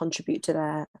some way contribute to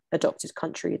their adopted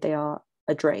country, they are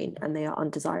a drain and they are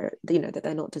undesired, that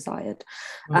they're not desired.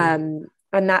 And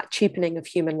that cheapening of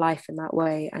human life in that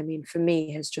way, I mean, for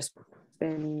me has just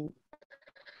been,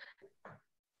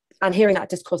 and hearing that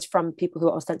discourse from people who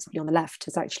are ostensibly on the left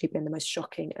has actually been the most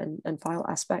shocking and vile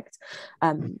aspect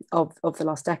of the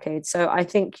last decade. So I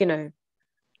think,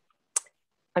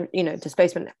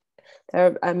 displacement, there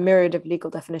are a myriad of legal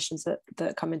definitions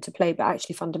that come into play, but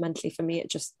actually fundamentally for me, it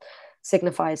just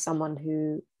signifies someone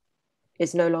who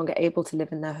is no longer able to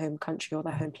live in their home country or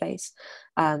their home place,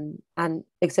 and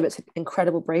exhibits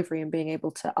incredible bravery in being able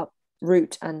to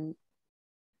uproot and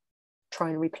try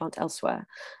and replant elsewhere,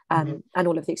 and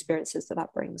all of the experiences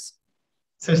that brings.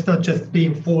 So it's not just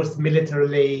being forced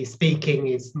militarily speaking,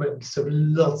 it's sort of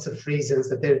lots of reasons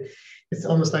that it's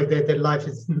almost like their life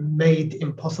is made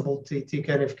impossible to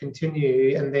kind of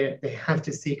continue, and they have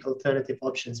to seek alternative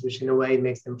options, which in a way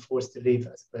makes them forced to leave,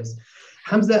 I suppose.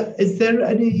 Hamza, is there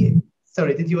any,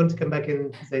 sorry, did you want to come back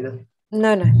in, Zaina?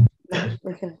 No,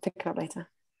 we can pick it up later.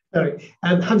 Sorry.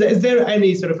 Hamza, is there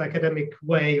any sort of academic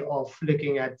way of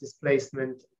looking at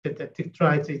displacement to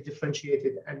try to differentiate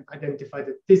it and identify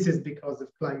that this is because of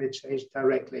climate change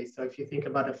directly? So if you think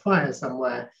about a fire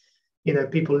somewhere,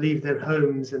 people leave their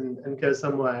homes and go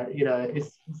somewhere,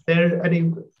 is there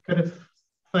any kind of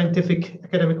scientific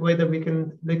academic way that we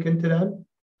can look into that?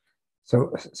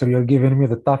 So you're giving me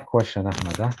the tough question,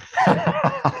 Ahmed. Huh?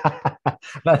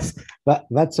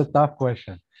 That's a tough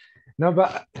question. No,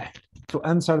 but to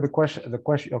answer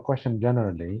your question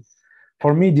generally,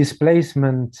 for me,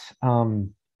 displacement,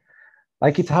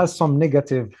 it has some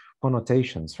negative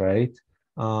connotations, right?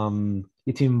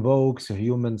 It invokes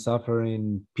human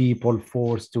suffering, people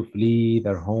forced to flee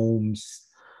their homes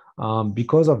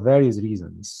because of various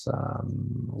reasons,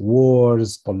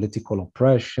 wars, political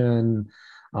oppression,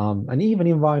 and even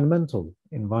environmental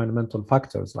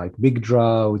factors like big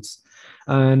droughts.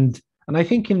 And I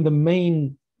think in the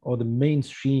mainstream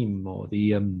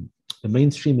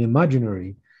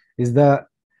imaginary is that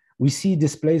we see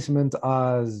displacement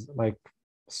as like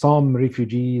some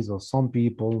refugees or some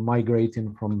people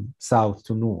migrating from south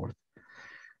to north,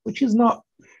 which is not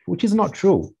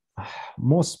true.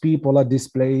 Most people are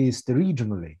displaced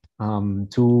regionally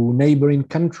to neighboring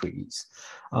countries,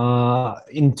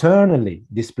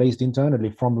 displaced internally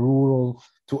from rural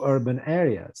to urban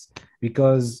areas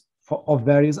because of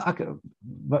various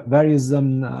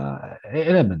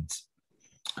elements.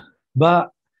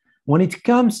 But when it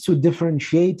comes to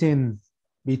differentiating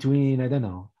between, I don't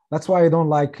know, that's why I don't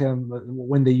like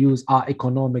when they use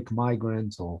economic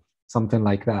migrants or something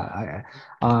like that.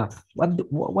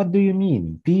 What do you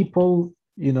mean? People,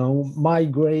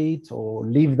 migrate or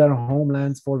leave their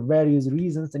homelands for various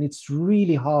reasons, and it's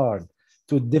really hard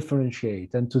to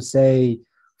differentiate and to say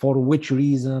for which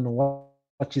reason,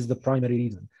 what is the primary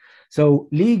reason. So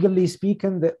legally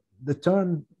speaking, the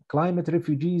term climate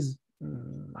refugees,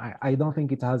 I don't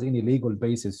think it has any legal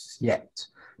basis yet.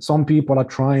 Some people are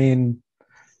trying,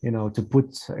 to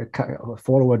put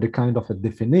forward a kind of a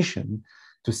definition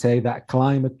to say that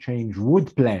climate change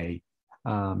would play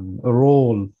a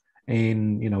role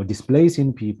in,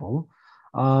 displacing people,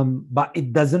 but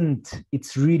it doesn't.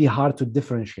 It's really hard to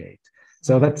differentiate.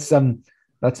 So that's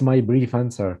my brief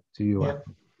answer to you. Yeah.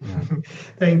 Yeah.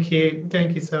 Thank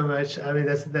you so much. I mean,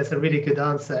 that's a really good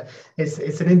answer.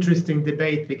 It's an interesting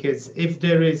debate because if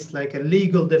there is like a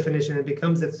legal definition, it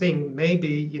becomes a thing.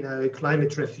 Maybe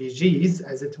climate refugees,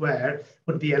 as it were,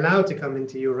 would be allowed to come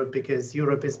into Europe because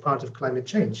Europe is part of climate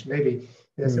change. Maybe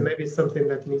so. Maybe it's something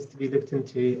that needs to be looked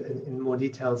into in more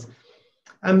details.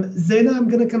 Zaina, I'm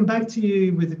going to come back to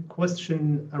you with a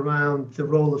question around the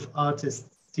role of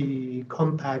artists to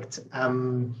combat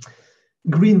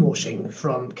greenwashing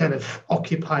from kind of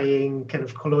occupying kind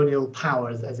of colonial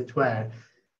powers, as it were.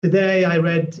 Today, I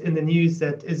read in the news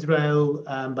that Israel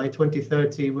by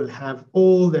 2030 will have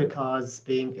all their cars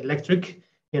being electric.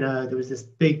 There was this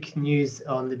big news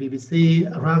on the BBC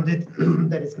around it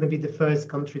that it's going to be the first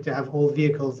country to have all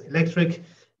vehicles electric,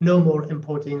 no more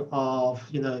importing of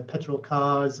petrol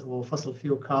cars or fossil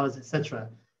fuel cars, etc.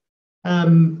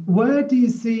 Where do you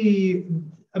see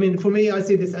I mean, for me, I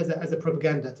see this as a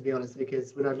propaganda, to be honest,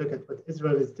 because when I look at what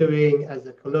Israel is doing as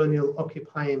a colonial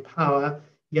occupying power,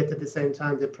 yet at the same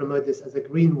time, they promote this as a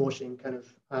greenwashing kind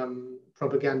of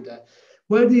propaganda.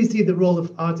 Where do you see the role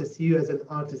of artists, you as an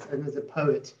artist and as a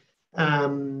poet,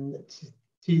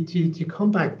 to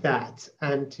combat that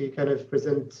and to kind of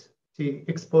present, to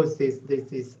expose these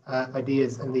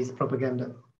ideas and these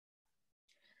propaganda?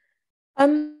 I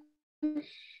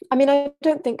mean, I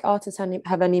don't think artists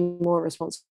have any more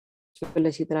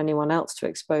responsibility than anyone else to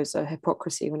expose a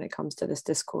hypocrisy when it comes to this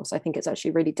discourse. I think it's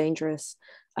actually really dangerous,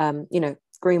 you know,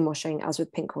 greenwashing, as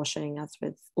with pinkwashing, as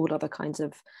with all other kinds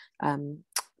of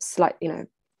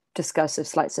discursive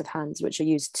sleights of hands, which are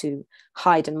used to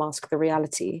hide and mask the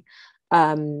reality,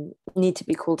 need to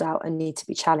be called out and need to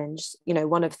be challenged. You know,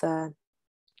 one of the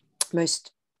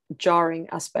most jarring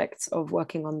aspects of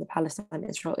working on the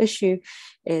Palestine-Israel issue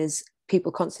is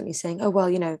people constantly saying, oh, well,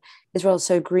 you know, Israel's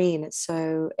so green, it's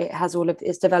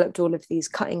developed all of these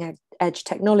cutting edge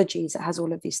technologies, it has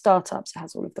all of these startups, it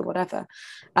has all of the whatever,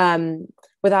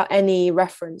 without any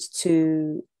reference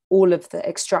to all of the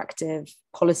extractive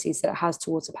policies that it has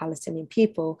towards the Palestinian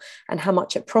people and how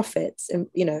much it profits,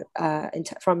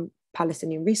 from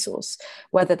Palestinian resource,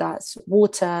 whether that's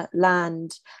water,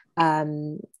 land,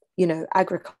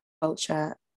 agriculture.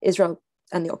 Israel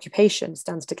and the occupation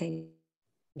stands to gain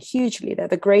hugely. The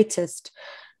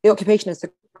occupation is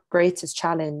the greatest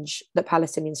challenge that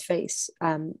Palestinians face,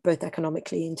 both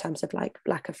economically in terms of like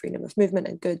lack of freedom of movement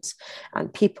and goods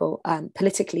and people,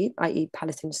 politically, i.e.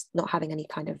 Palestinians not having any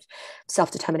kind of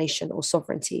self-determination or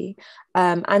sovereignty,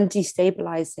 and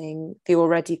destabilizing the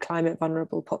already climate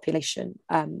vulnerable population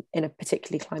in a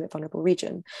particularly climate vulnerable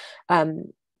region.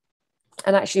 And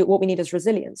actually what we need is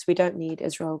resilience. We don't need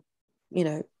Israel, you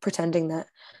know, pretending that,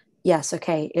 yes,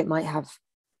 okay, it might have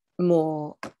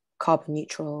more carbon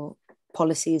neutral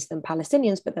policies than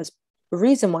Palestinians, but there's a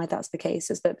reason why that's the case,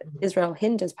 is that Israel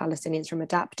hinders Palestinians from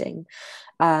adapting,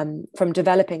 from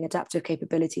developing adaptive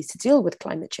capabilities to deal with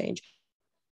climate change.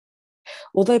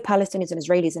 Although Palestinians and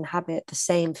Israelis inhabit the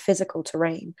same physical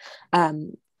terrain,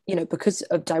 because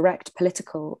of direct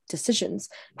political decisions,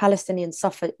 Palestinians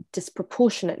suffer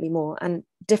disproportionately more, and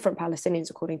different Palestinians,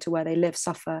 according to where they live,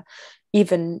 suffer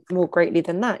even more greatly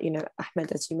than that. You know,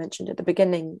 Ahmed, as you mentioned at the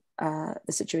beginning,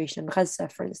 the situation in Gaza,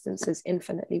 for instance, is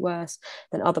infinitely worse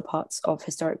than other parts of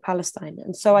historic Palestine.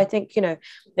 And so I think, you know,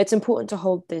 it's important to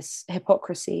hold this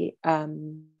hypocrisy,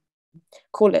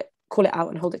 call it out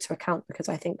and hold it to account, because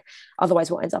I think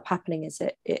otherwise what ends up happening is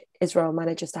Israel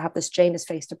manages to have this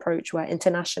Janus-faced approach where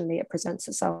internationally it presents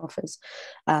itself as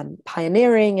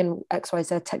pioneering in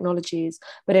XYZ technologies,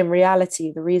 but in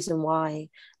reality the reason why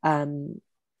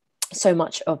so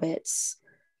much of its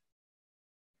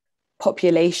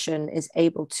population is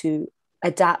able to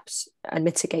adapt and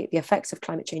mitigate the effects of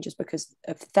climate change is because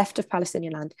of theft of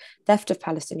Palestinian land, theft of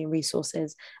Palestinian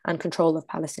resources, and control of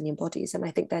Palestinian bodies. And I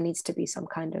think there needs to be some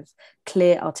kind of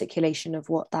clear articulation of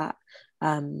what that,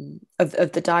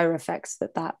 of the dire effects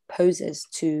that poses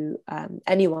to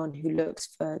anyone who looks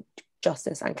for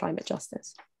justice and climate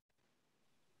justice.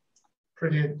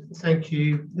 Brilliant. Thank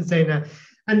you, Zaina.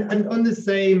 And on the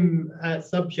same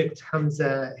subject,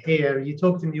 Hamza, here, you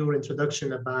talked in your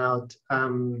introduction about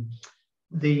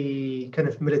the kind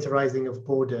of militarizing of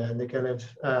border and the kind of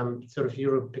sort of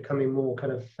Europe becoming more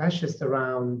kind of fascist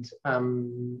around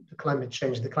the climate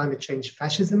change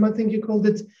fascism, I think you called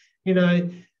it. You know,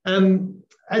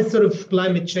 as sort of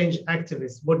climate change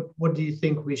activists, what do you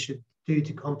think we should do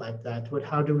to combat that?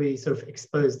 How do we sort of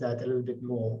expose that a little bit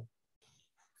more?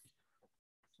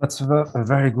 That's a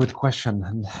very good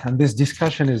question, and this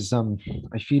discussion is,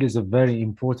 I feel, is a very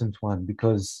important one,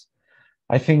 because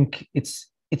I think it's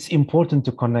important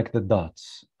to connect the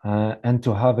dots and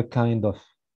to have a kind of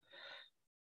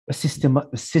a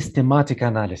systematic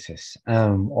analysis,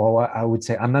 or I would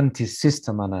say an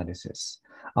anti-system analysis.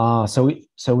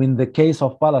 So in the case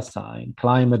of Palestine,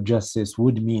 climate justice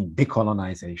would mean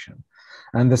decolonization,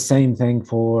 and the same thing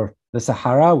for the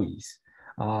Sahrawis.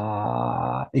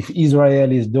 If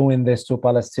Israel is doing this to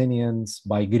Palestinians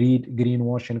by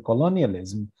greenwashing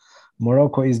colonialism,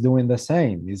 Morocco is doing the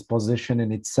same, is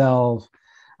positioning itself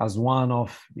as one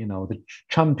of, you know, the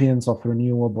champions of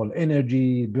renewable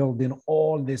energy, building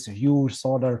all these huge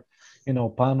solar, you know,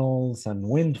 panels and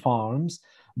wind farms,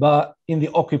 but in the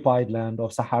occupied land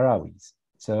of Sahrawis.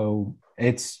 So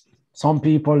some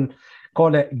people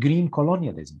call it green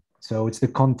colonialism. So it's the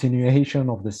continuation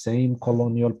of the same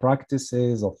colonial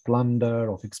practices of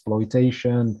plunder, of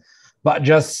exploitation, but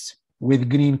just with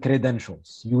green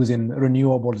credentials, using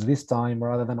renewables this time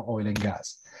rather than oil and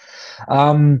gas.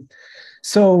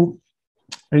 So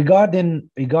Regarding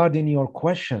your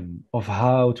question of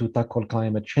how to tackle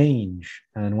climate change,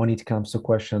 and when it comes to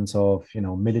questions of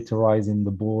militarizing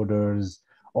the borders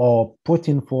or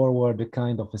putting forward a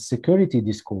kind of a security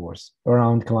discourse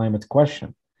around climate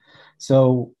question.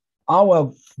 So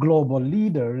our global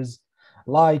leaders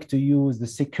like to use the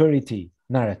security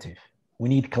narrative. We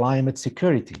need climate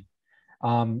security.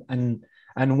 And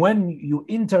when you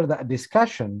enter that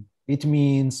discussion, it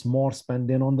means more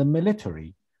spending on the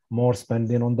military, more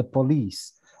spending on the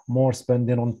police, more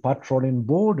spending on patrolling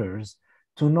borders,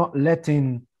 to not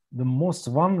letting the most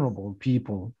vulnerable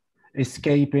people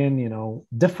escaping,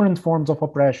 different forms of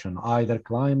oppression, either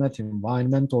climate,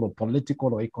 environmental, or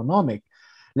political, or economic,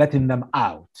 letting them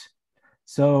out.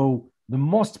 So the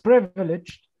most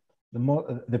privileged,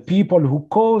 the people who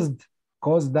caused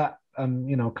that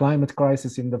climate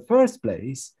crisis in the first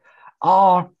place,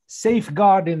 are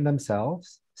safeguarding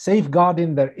themselves,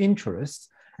 safeguarding their interests.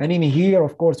 And in here,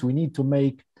 of course, we need to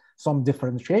make some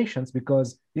differentiations,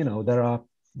 because there are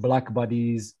Black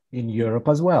bodies in Europe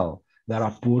as well. There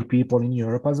are poor people in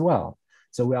Europe as well.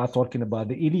 So we are talking about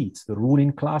the elites, the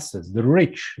ruling classes, the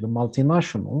rich, the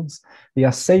multinationals. They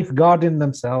are safeguarding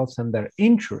themselves and their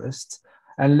interests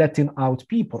and letting out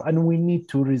people. And we need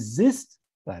to resist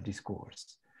that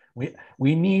discourse.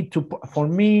 We need to, for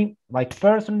me, like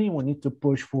personally, we need to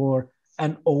push for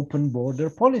an open border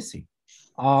policy.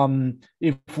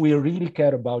 If we really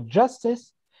care about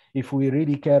justice, if we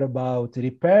really care about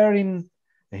repairing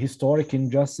the historic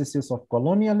injustices of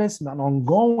colonialism and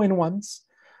ongoing ones,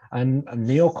 and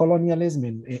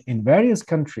neo-colonialism in various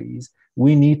countries,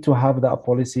 we need to have that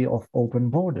policy of open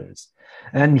borders.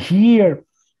 And here,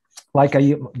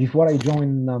 before I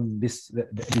joined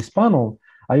this panel,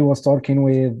 I was talking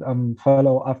with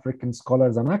fellow African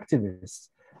scholars and activists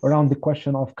around the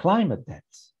question of climate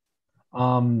debts.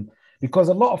 Because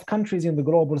a lot of countries in the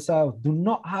global south do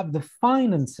not have the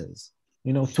finances,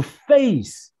 to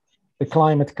face the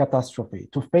climate catastrophe,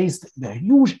 to face the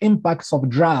huge impacts of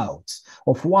droughts,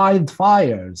 of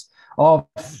wildfires, of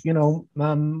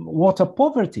water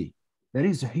poverty. There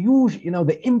is huge,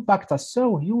 the impact is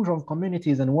so huge on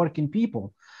communities and working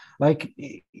people. Like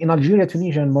in Algeria,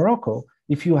 Tunisia, and Morocco,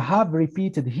 if you have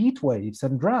repeated heat waves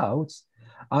and droughts,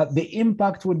 the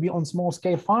impact would be on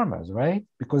small-scale farmers, right?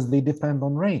 Because they depend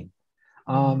on rain.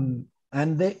 And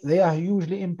they are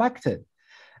hugely impacted.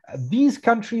 These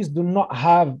countries do not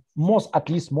have, at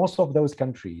least most of those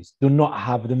countries do not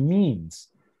have the means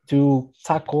to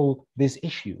tackle these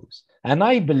issues. And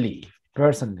I believe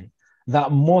personally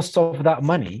that most of that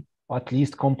money, or at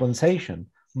least compensation,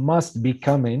 must be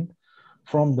coming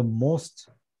from the most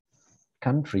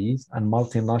countries and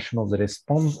multinationals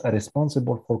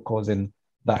responsible for causing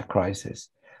that crisis.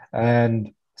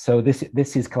 And so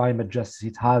this is climate justice.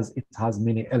 It has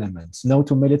many elements. No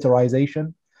to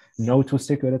militarization, no to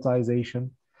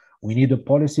securitization. We need a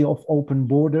policy of open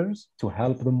borders to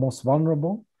help the most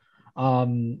vulnerable.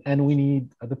 And we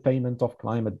need the payment of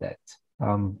climate debt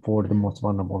for the most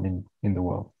vulnerable in the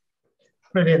world.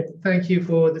 Brilliant. Thank you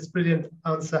for this brilliant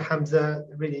answer, Hamza.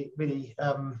 Really, really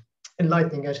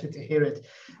enlightening actually to hear it.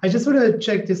 I just want to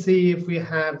check to see if we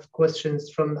have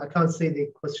questions from, I can't see the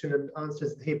question and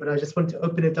answers here, but I just want to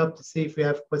open it up to see if we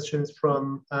have questions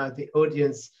from the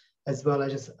audience as well.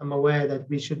 I'm aware that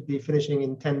we should be finishing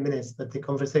in 10 minutes, but the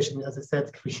conversation, as I said,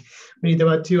 we need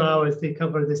about 2 hours to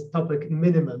cover this topic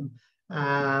minimum.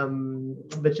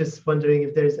 But just wondering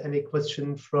if there's any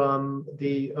question from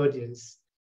the audience.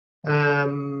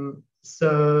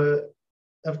 So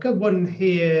I've got one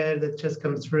here that just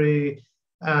comes through.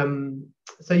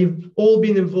 So you've all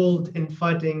been involved in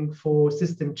fighting for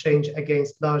system change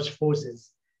against large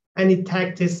forces. Any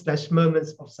tactics /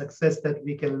 moments of success that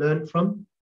we can learn from?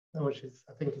 Which is,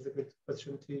 I think, is a good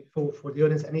question for the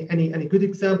audience. Any good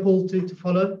example to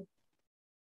follow?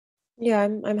 Yeah,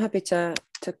 I'm happy to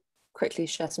quickly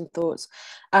share some thoughts.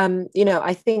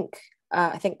 I think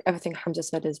everything Hamza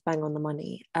said is bang on the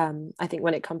money. I think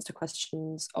when it comes to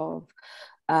questions of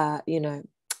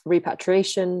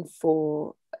repatriation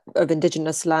of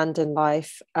indigenous land and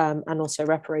life, and also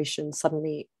reparations,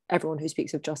 suddenly everyone who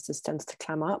speaks of justice tends to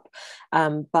clam up.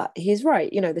 But he's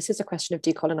right, this is a question of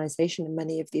decolonization in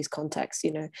many of these contexts.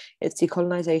 It's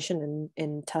decolonization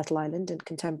in Turtle Island, in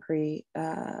contemporary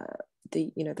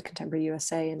the contemporary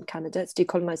USA and Canada. It's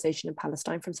decolonization in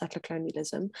Palestine from settler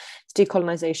colonialism. It's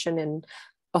decolonization in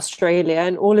Australia,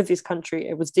 and all of these countries.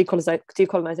 It was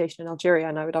decolonization in Algeria,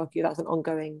 and I would argue that's an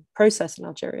ongoing process in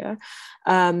Algeria.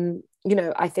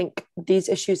 I think these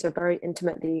issues are very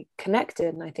intimately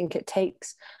connected, and I think it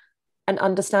takes an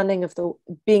understanding of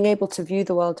being able to view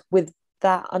the world with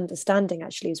that understanding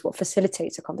actually is what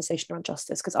facilitates a conversation around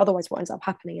justice, because otherwise what ends up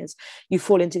happening is you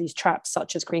fall into these traps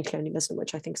such as green colonialism,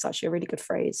 which I think is actually a really good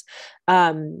phrase,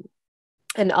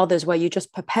 and others where you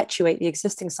just perpetuate the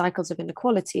existing cycles of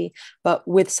inequality, but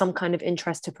with some kind of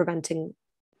interest to preventing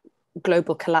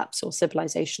global collapse or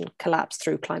civilization collapse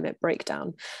through climate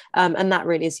breakdown. And that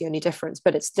really is the only difference,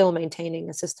 but it's still maintaining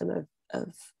a system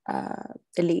of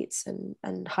elites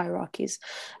and hierarchies.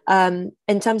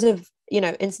 In terms of,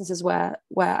 instances where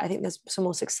I think there's some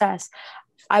more success,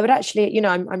 I would actually,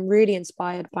 I'm really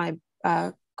inspired by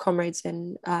comrades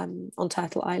on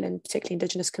Turtle Island, particularly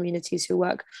indigenous communities who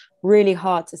work really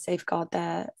hard to safeguard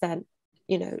their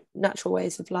natural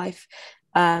ways of life.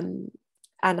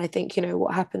 And I think,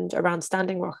 what happened around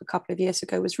Standing Rock a couple of years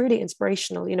ago was really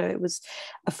inspirational. It was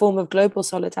a form of global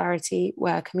solidarity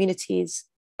where communities,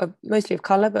 mostly of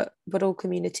color, but all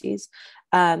communities,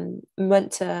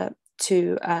 went to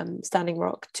Standing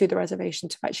Rock, to the reservation,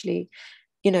 to actually,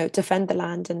 defend the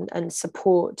land and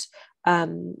support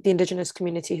the indigenous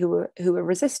community who were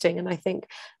resisting. And I think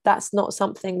that's not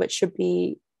something which should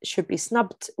be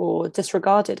snubbed or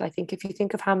disregarded. I think if you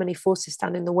think of how many forces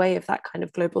stand in the way of that kind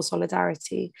of global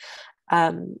solidarity,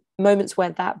 moments where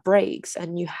that breaks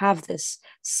and you have this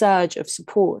surge of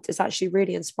support is actually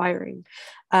really inspiring.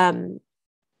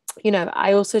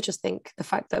 I also just think the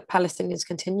fact that Palestinians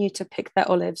continue to pick their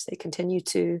olives, they continue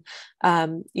to,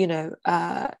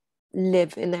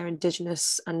 live in their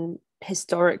indigenous and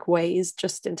historic ways,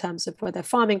 just in terms of whether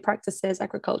farming practices,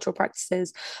 agricultural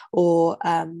practices, or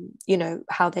how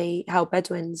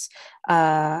Bedouins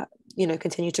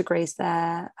continue to graze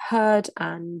their herd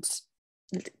and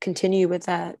continue with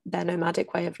their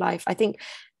nomadic way of life. I think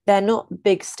they're not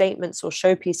big statements or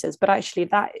showpieces, but actually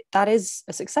that is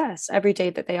a success. Every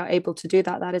day that they are able to do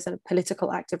that is a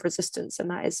political act of resistance, and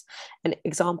that is an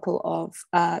example of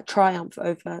triumph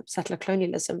over settler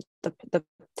colonialism.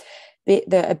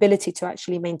 The ability to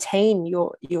actually maintain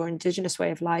your indigenous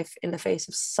way of life in the face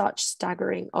of such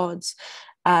staggering odds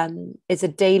is a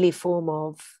daily form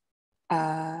of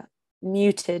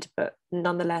muted but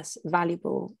nonetheless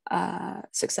valuable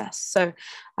success. So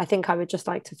I think I would just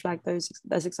like to flag those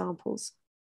examples.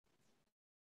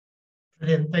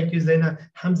 Brilliant, thank you, Zaina.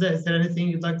 Hamza, is there anything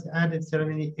you'd like to add? Is there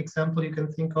any example you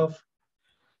can think of?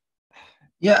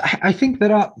 Yeah, I think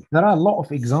there are a lot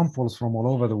of examples from all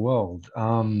over the world.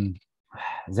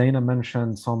 Zaina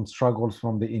mentioned some struggles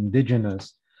from the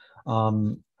indigenous,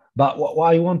 but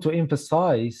what I want to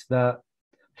emphasize that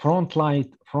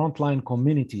frontline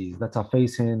communities that are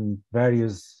facing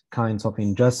various kinds of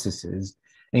injustices,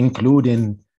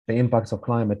 including the impacts of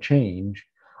climate change,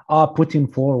 are putting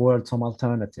forward some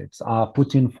alternatives, are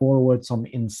putting forward some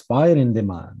inspiring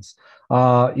demands,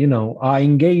 are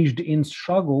engaged in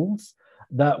struggles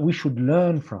that we should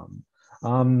learn from.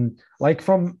 Like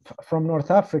from North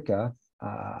Africa,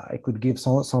 I could give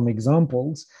some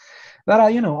examples that are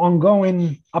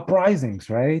ongoing uprisings,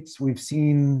 right? We've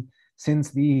seen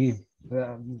since the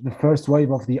first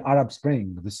wave of the Arab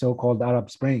Spring, the so-called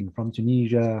Arab Spring from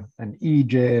Tunisia and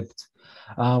Egypt.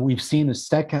 We've seen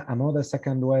another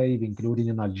second wave, including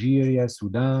in Algeria,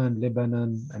 Sudan,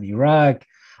 Lebanon, and Iraq.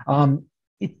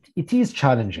 It is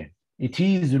challenging. It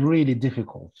is really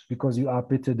difficult because you are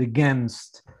pitted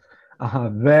against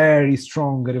very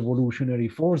strong revolutionary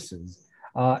forces,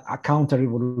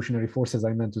 counter-revolutionary forces,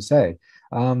 I meant to say.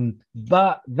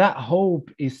 But that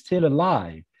hope is still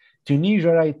alive.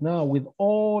 Tunisia right now, with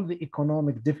all the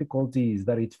economic difficulties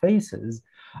that it faces,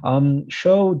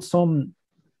 showed some,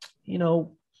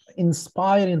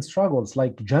 inspiring struggles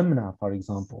like Jemna, for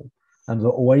example, and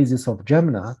the oasis of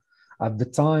Jemna. At the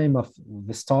time of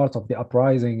the start of the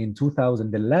uprising in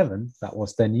 2011, that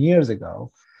was 10 years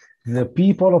ago, the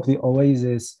people of the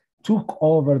oasis took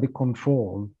over the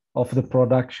control of the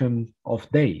production of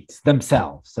dates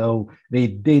themselves. So they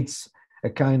did a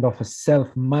kind of a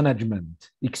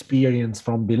self-management experience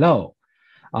from below.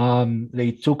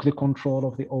 They took the control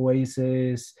of the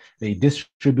oasis. They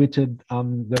distributed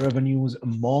the revenues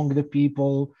among the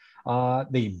people.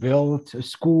 They built a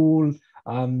school.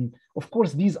 Of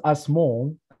course, these are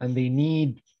small and they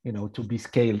need, to be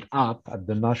scaled up at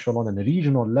the national and the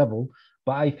regional level.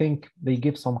 But I think they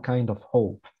give some kind of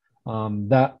hope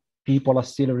that people are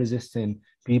still resisting.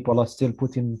 People are still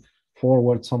putting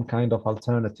forward some kind of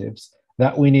alternatives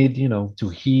that we need, to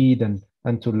heed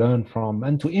and to learn from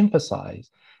and to emphasize,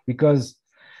 because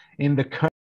in the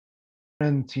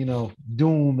current,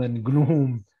 doom and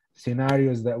gloom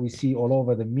scenarios that we see all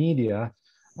over the media,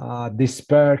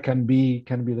 despair can be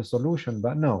the solution.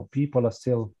 But no, people are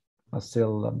still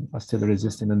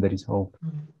resisting, and there is hope.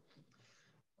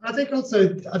 I think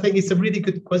also, I think it's a really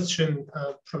good question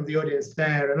from the audience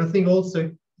there. And I think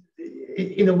also,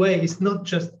 in a way, it's not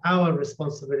just our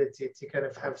responsibility to kind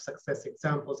of have success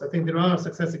examples. I think there are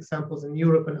success examples in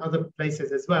Europe and other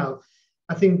places as well.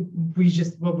 I think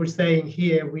what we're saying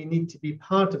here, we need to be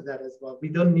part of that as well. We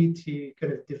don't need to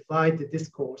kind of divide the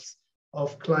discourse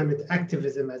of climate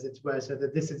activism, as it were, so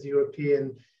that this is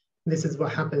European, this is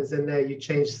what happens in there. You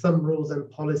change some rules and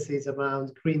policies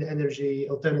around green energy,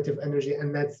 alternative energy,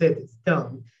 and that's it, it's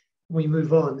done. We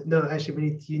move on. No,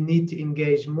 actually, you need to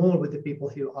engage more with the people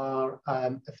who are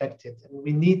affected. And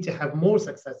we need to have more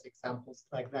success examples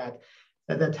like that,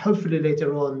 that hopefully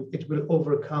later on it will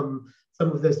overcome some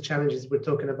of those challenges we're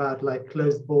talking about, like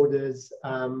closed borders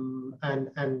and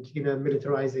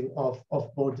militarizing of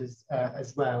borders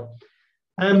as well.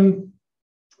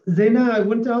 Zaina, I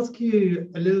want to ask you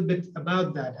a little bit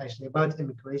about that, actually, about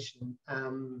immigration.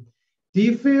 Do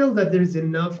you feel that there is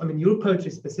enough? I mean, your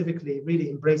poetry specifically really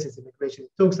embraces immigration.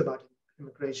 It talks about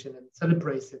immigration and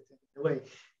celebrates it in a way.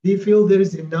 Do you feel there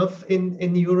is enough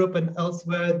in Europe and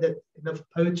elsewhere, that enough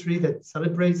poetry that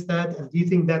celebrates that? And do you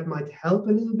think that might help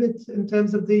a little bit in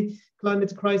terms of the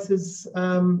climate crisis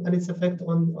and its effect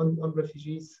on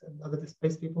refugees and other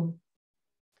displaced people?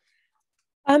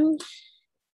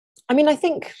 I mean, I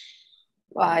think,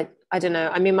 well, I don't know.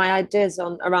 I mean, my ideas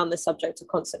around this subject are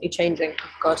constantly changing. Oh,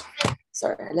 God,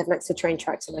 sorry, I live next to train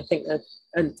tracks, and I think that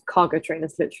a cargo train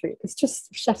is literally, it's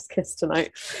just chef's kiss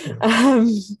tonight.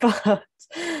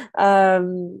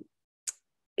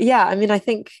 Yeah, I mean, I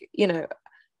think,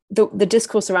 the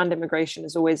discourse around immigration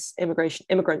is always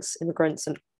immigrants,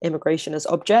 and immigration as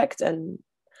object, and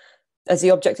as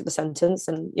the object of the sentence.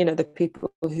 And the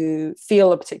people who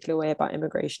feel a particular way about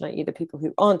immigration, i.e. the people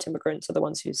who aren't immigrants, are the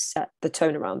ones who set the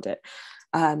tone around it,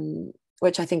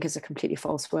 which I think is a completely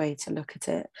false way to look at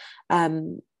it.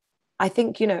 I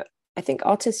think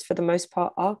artists for the most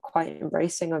part are quite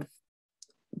embracing of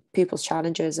people's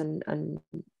challenges and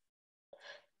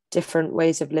different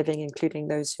ways of living, including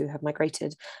those who have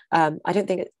migrated. I don't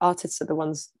think artists are the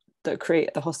ones that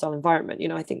create the hostile environment.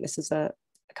 I think this is a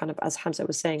kind of, as Hamza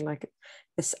was saying, like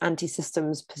this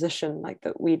anti-systems position, like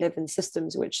that we live in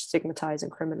systems which stigmatize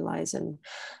and criminalize and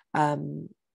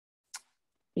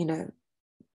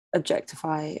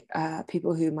objectify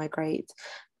people who migrate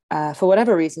for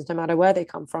whatever reasons, no matter where they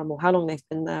come from or how long they've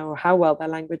been there or how well their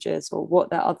language is or what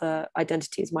their other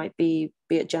identities might be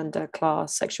it gender,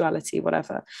 class, sexuality,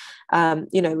 whatever.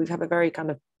 We have a very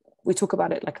kind of, we talk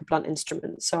about it like a blunt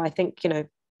instrument. So I think,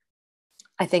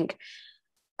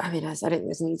 I mean, I don't think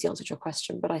there's an easy answer to your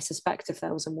question, but I suspect if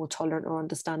there was a more tolerant or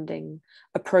understanding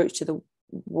approach to the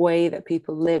way that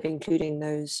people live, including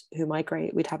those who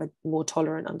migrate, we'd have a more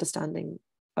tolerant understanding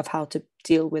of how to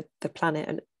deal with the planet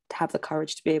and have the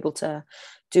courage to be able to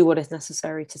do what is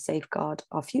necessary to safeguard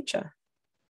our future.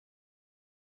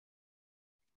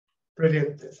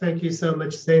 Brilliant. Thank you so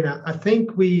much, Zaina. I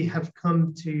think we have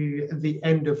come to the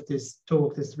end of this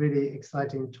talk, this really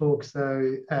exciting talk.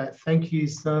 So thank you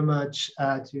so much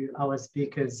to our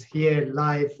speakers here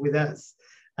live with us,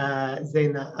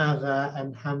 Zaina Agha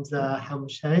and Hamza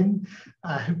Hamshain.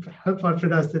 I hope I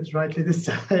pronounced it rightly this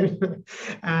time.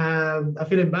 I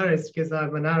feel embarrassed because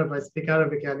I'm an Arab, I speak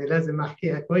Arabic, يعني لازم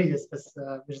أحكيها كويس بس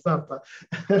مش ضابطة.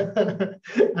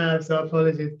 So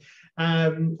apologies.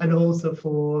 And also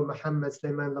for Mohammed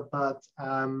Sulaiman Labat,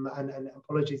 and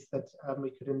apologies that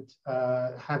we couldn't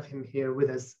have him here with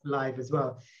us live as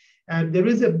well. And there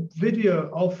is a video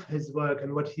of his work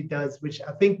and what he does, which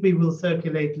I think we will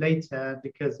circulate later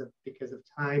because of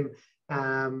time.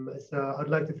 So I'd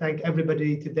like to thank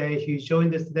everybody today who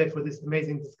joined us today for this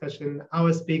amazing discussion,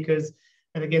 our speakers.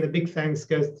 And again, a big thanks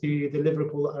goes to the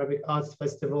Liverpool Arab Arts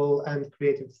Festival and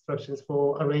Creative Destructions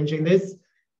for arranging this.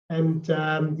 And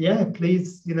yeah,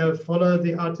 please, follow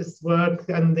the artists' work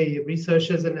and the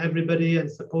researchers and everybody and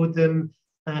support them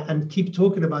and keep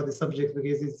talking about the subject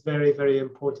because it's very, very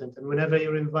important. And whenever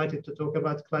you're invited to talk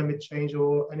about climate change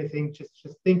or anything,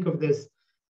 just think of this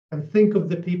and think of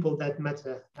the people that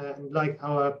matter. And like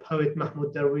our poet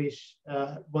Mahmoud Darwish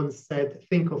once said,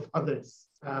 think of others.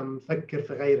 فكر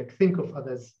في غيرك. Think of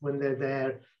others when they're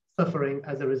there suffering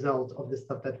as a result of the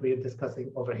stuff that we are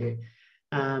discussing over here.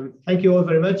 Thank you all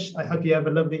very much. I hope you have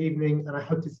a lovely evening and I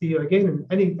hope to see you again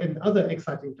in other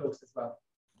exciting talks as well.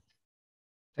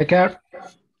 Take care.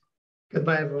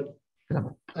 Goodbye, everyone.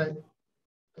 Bye.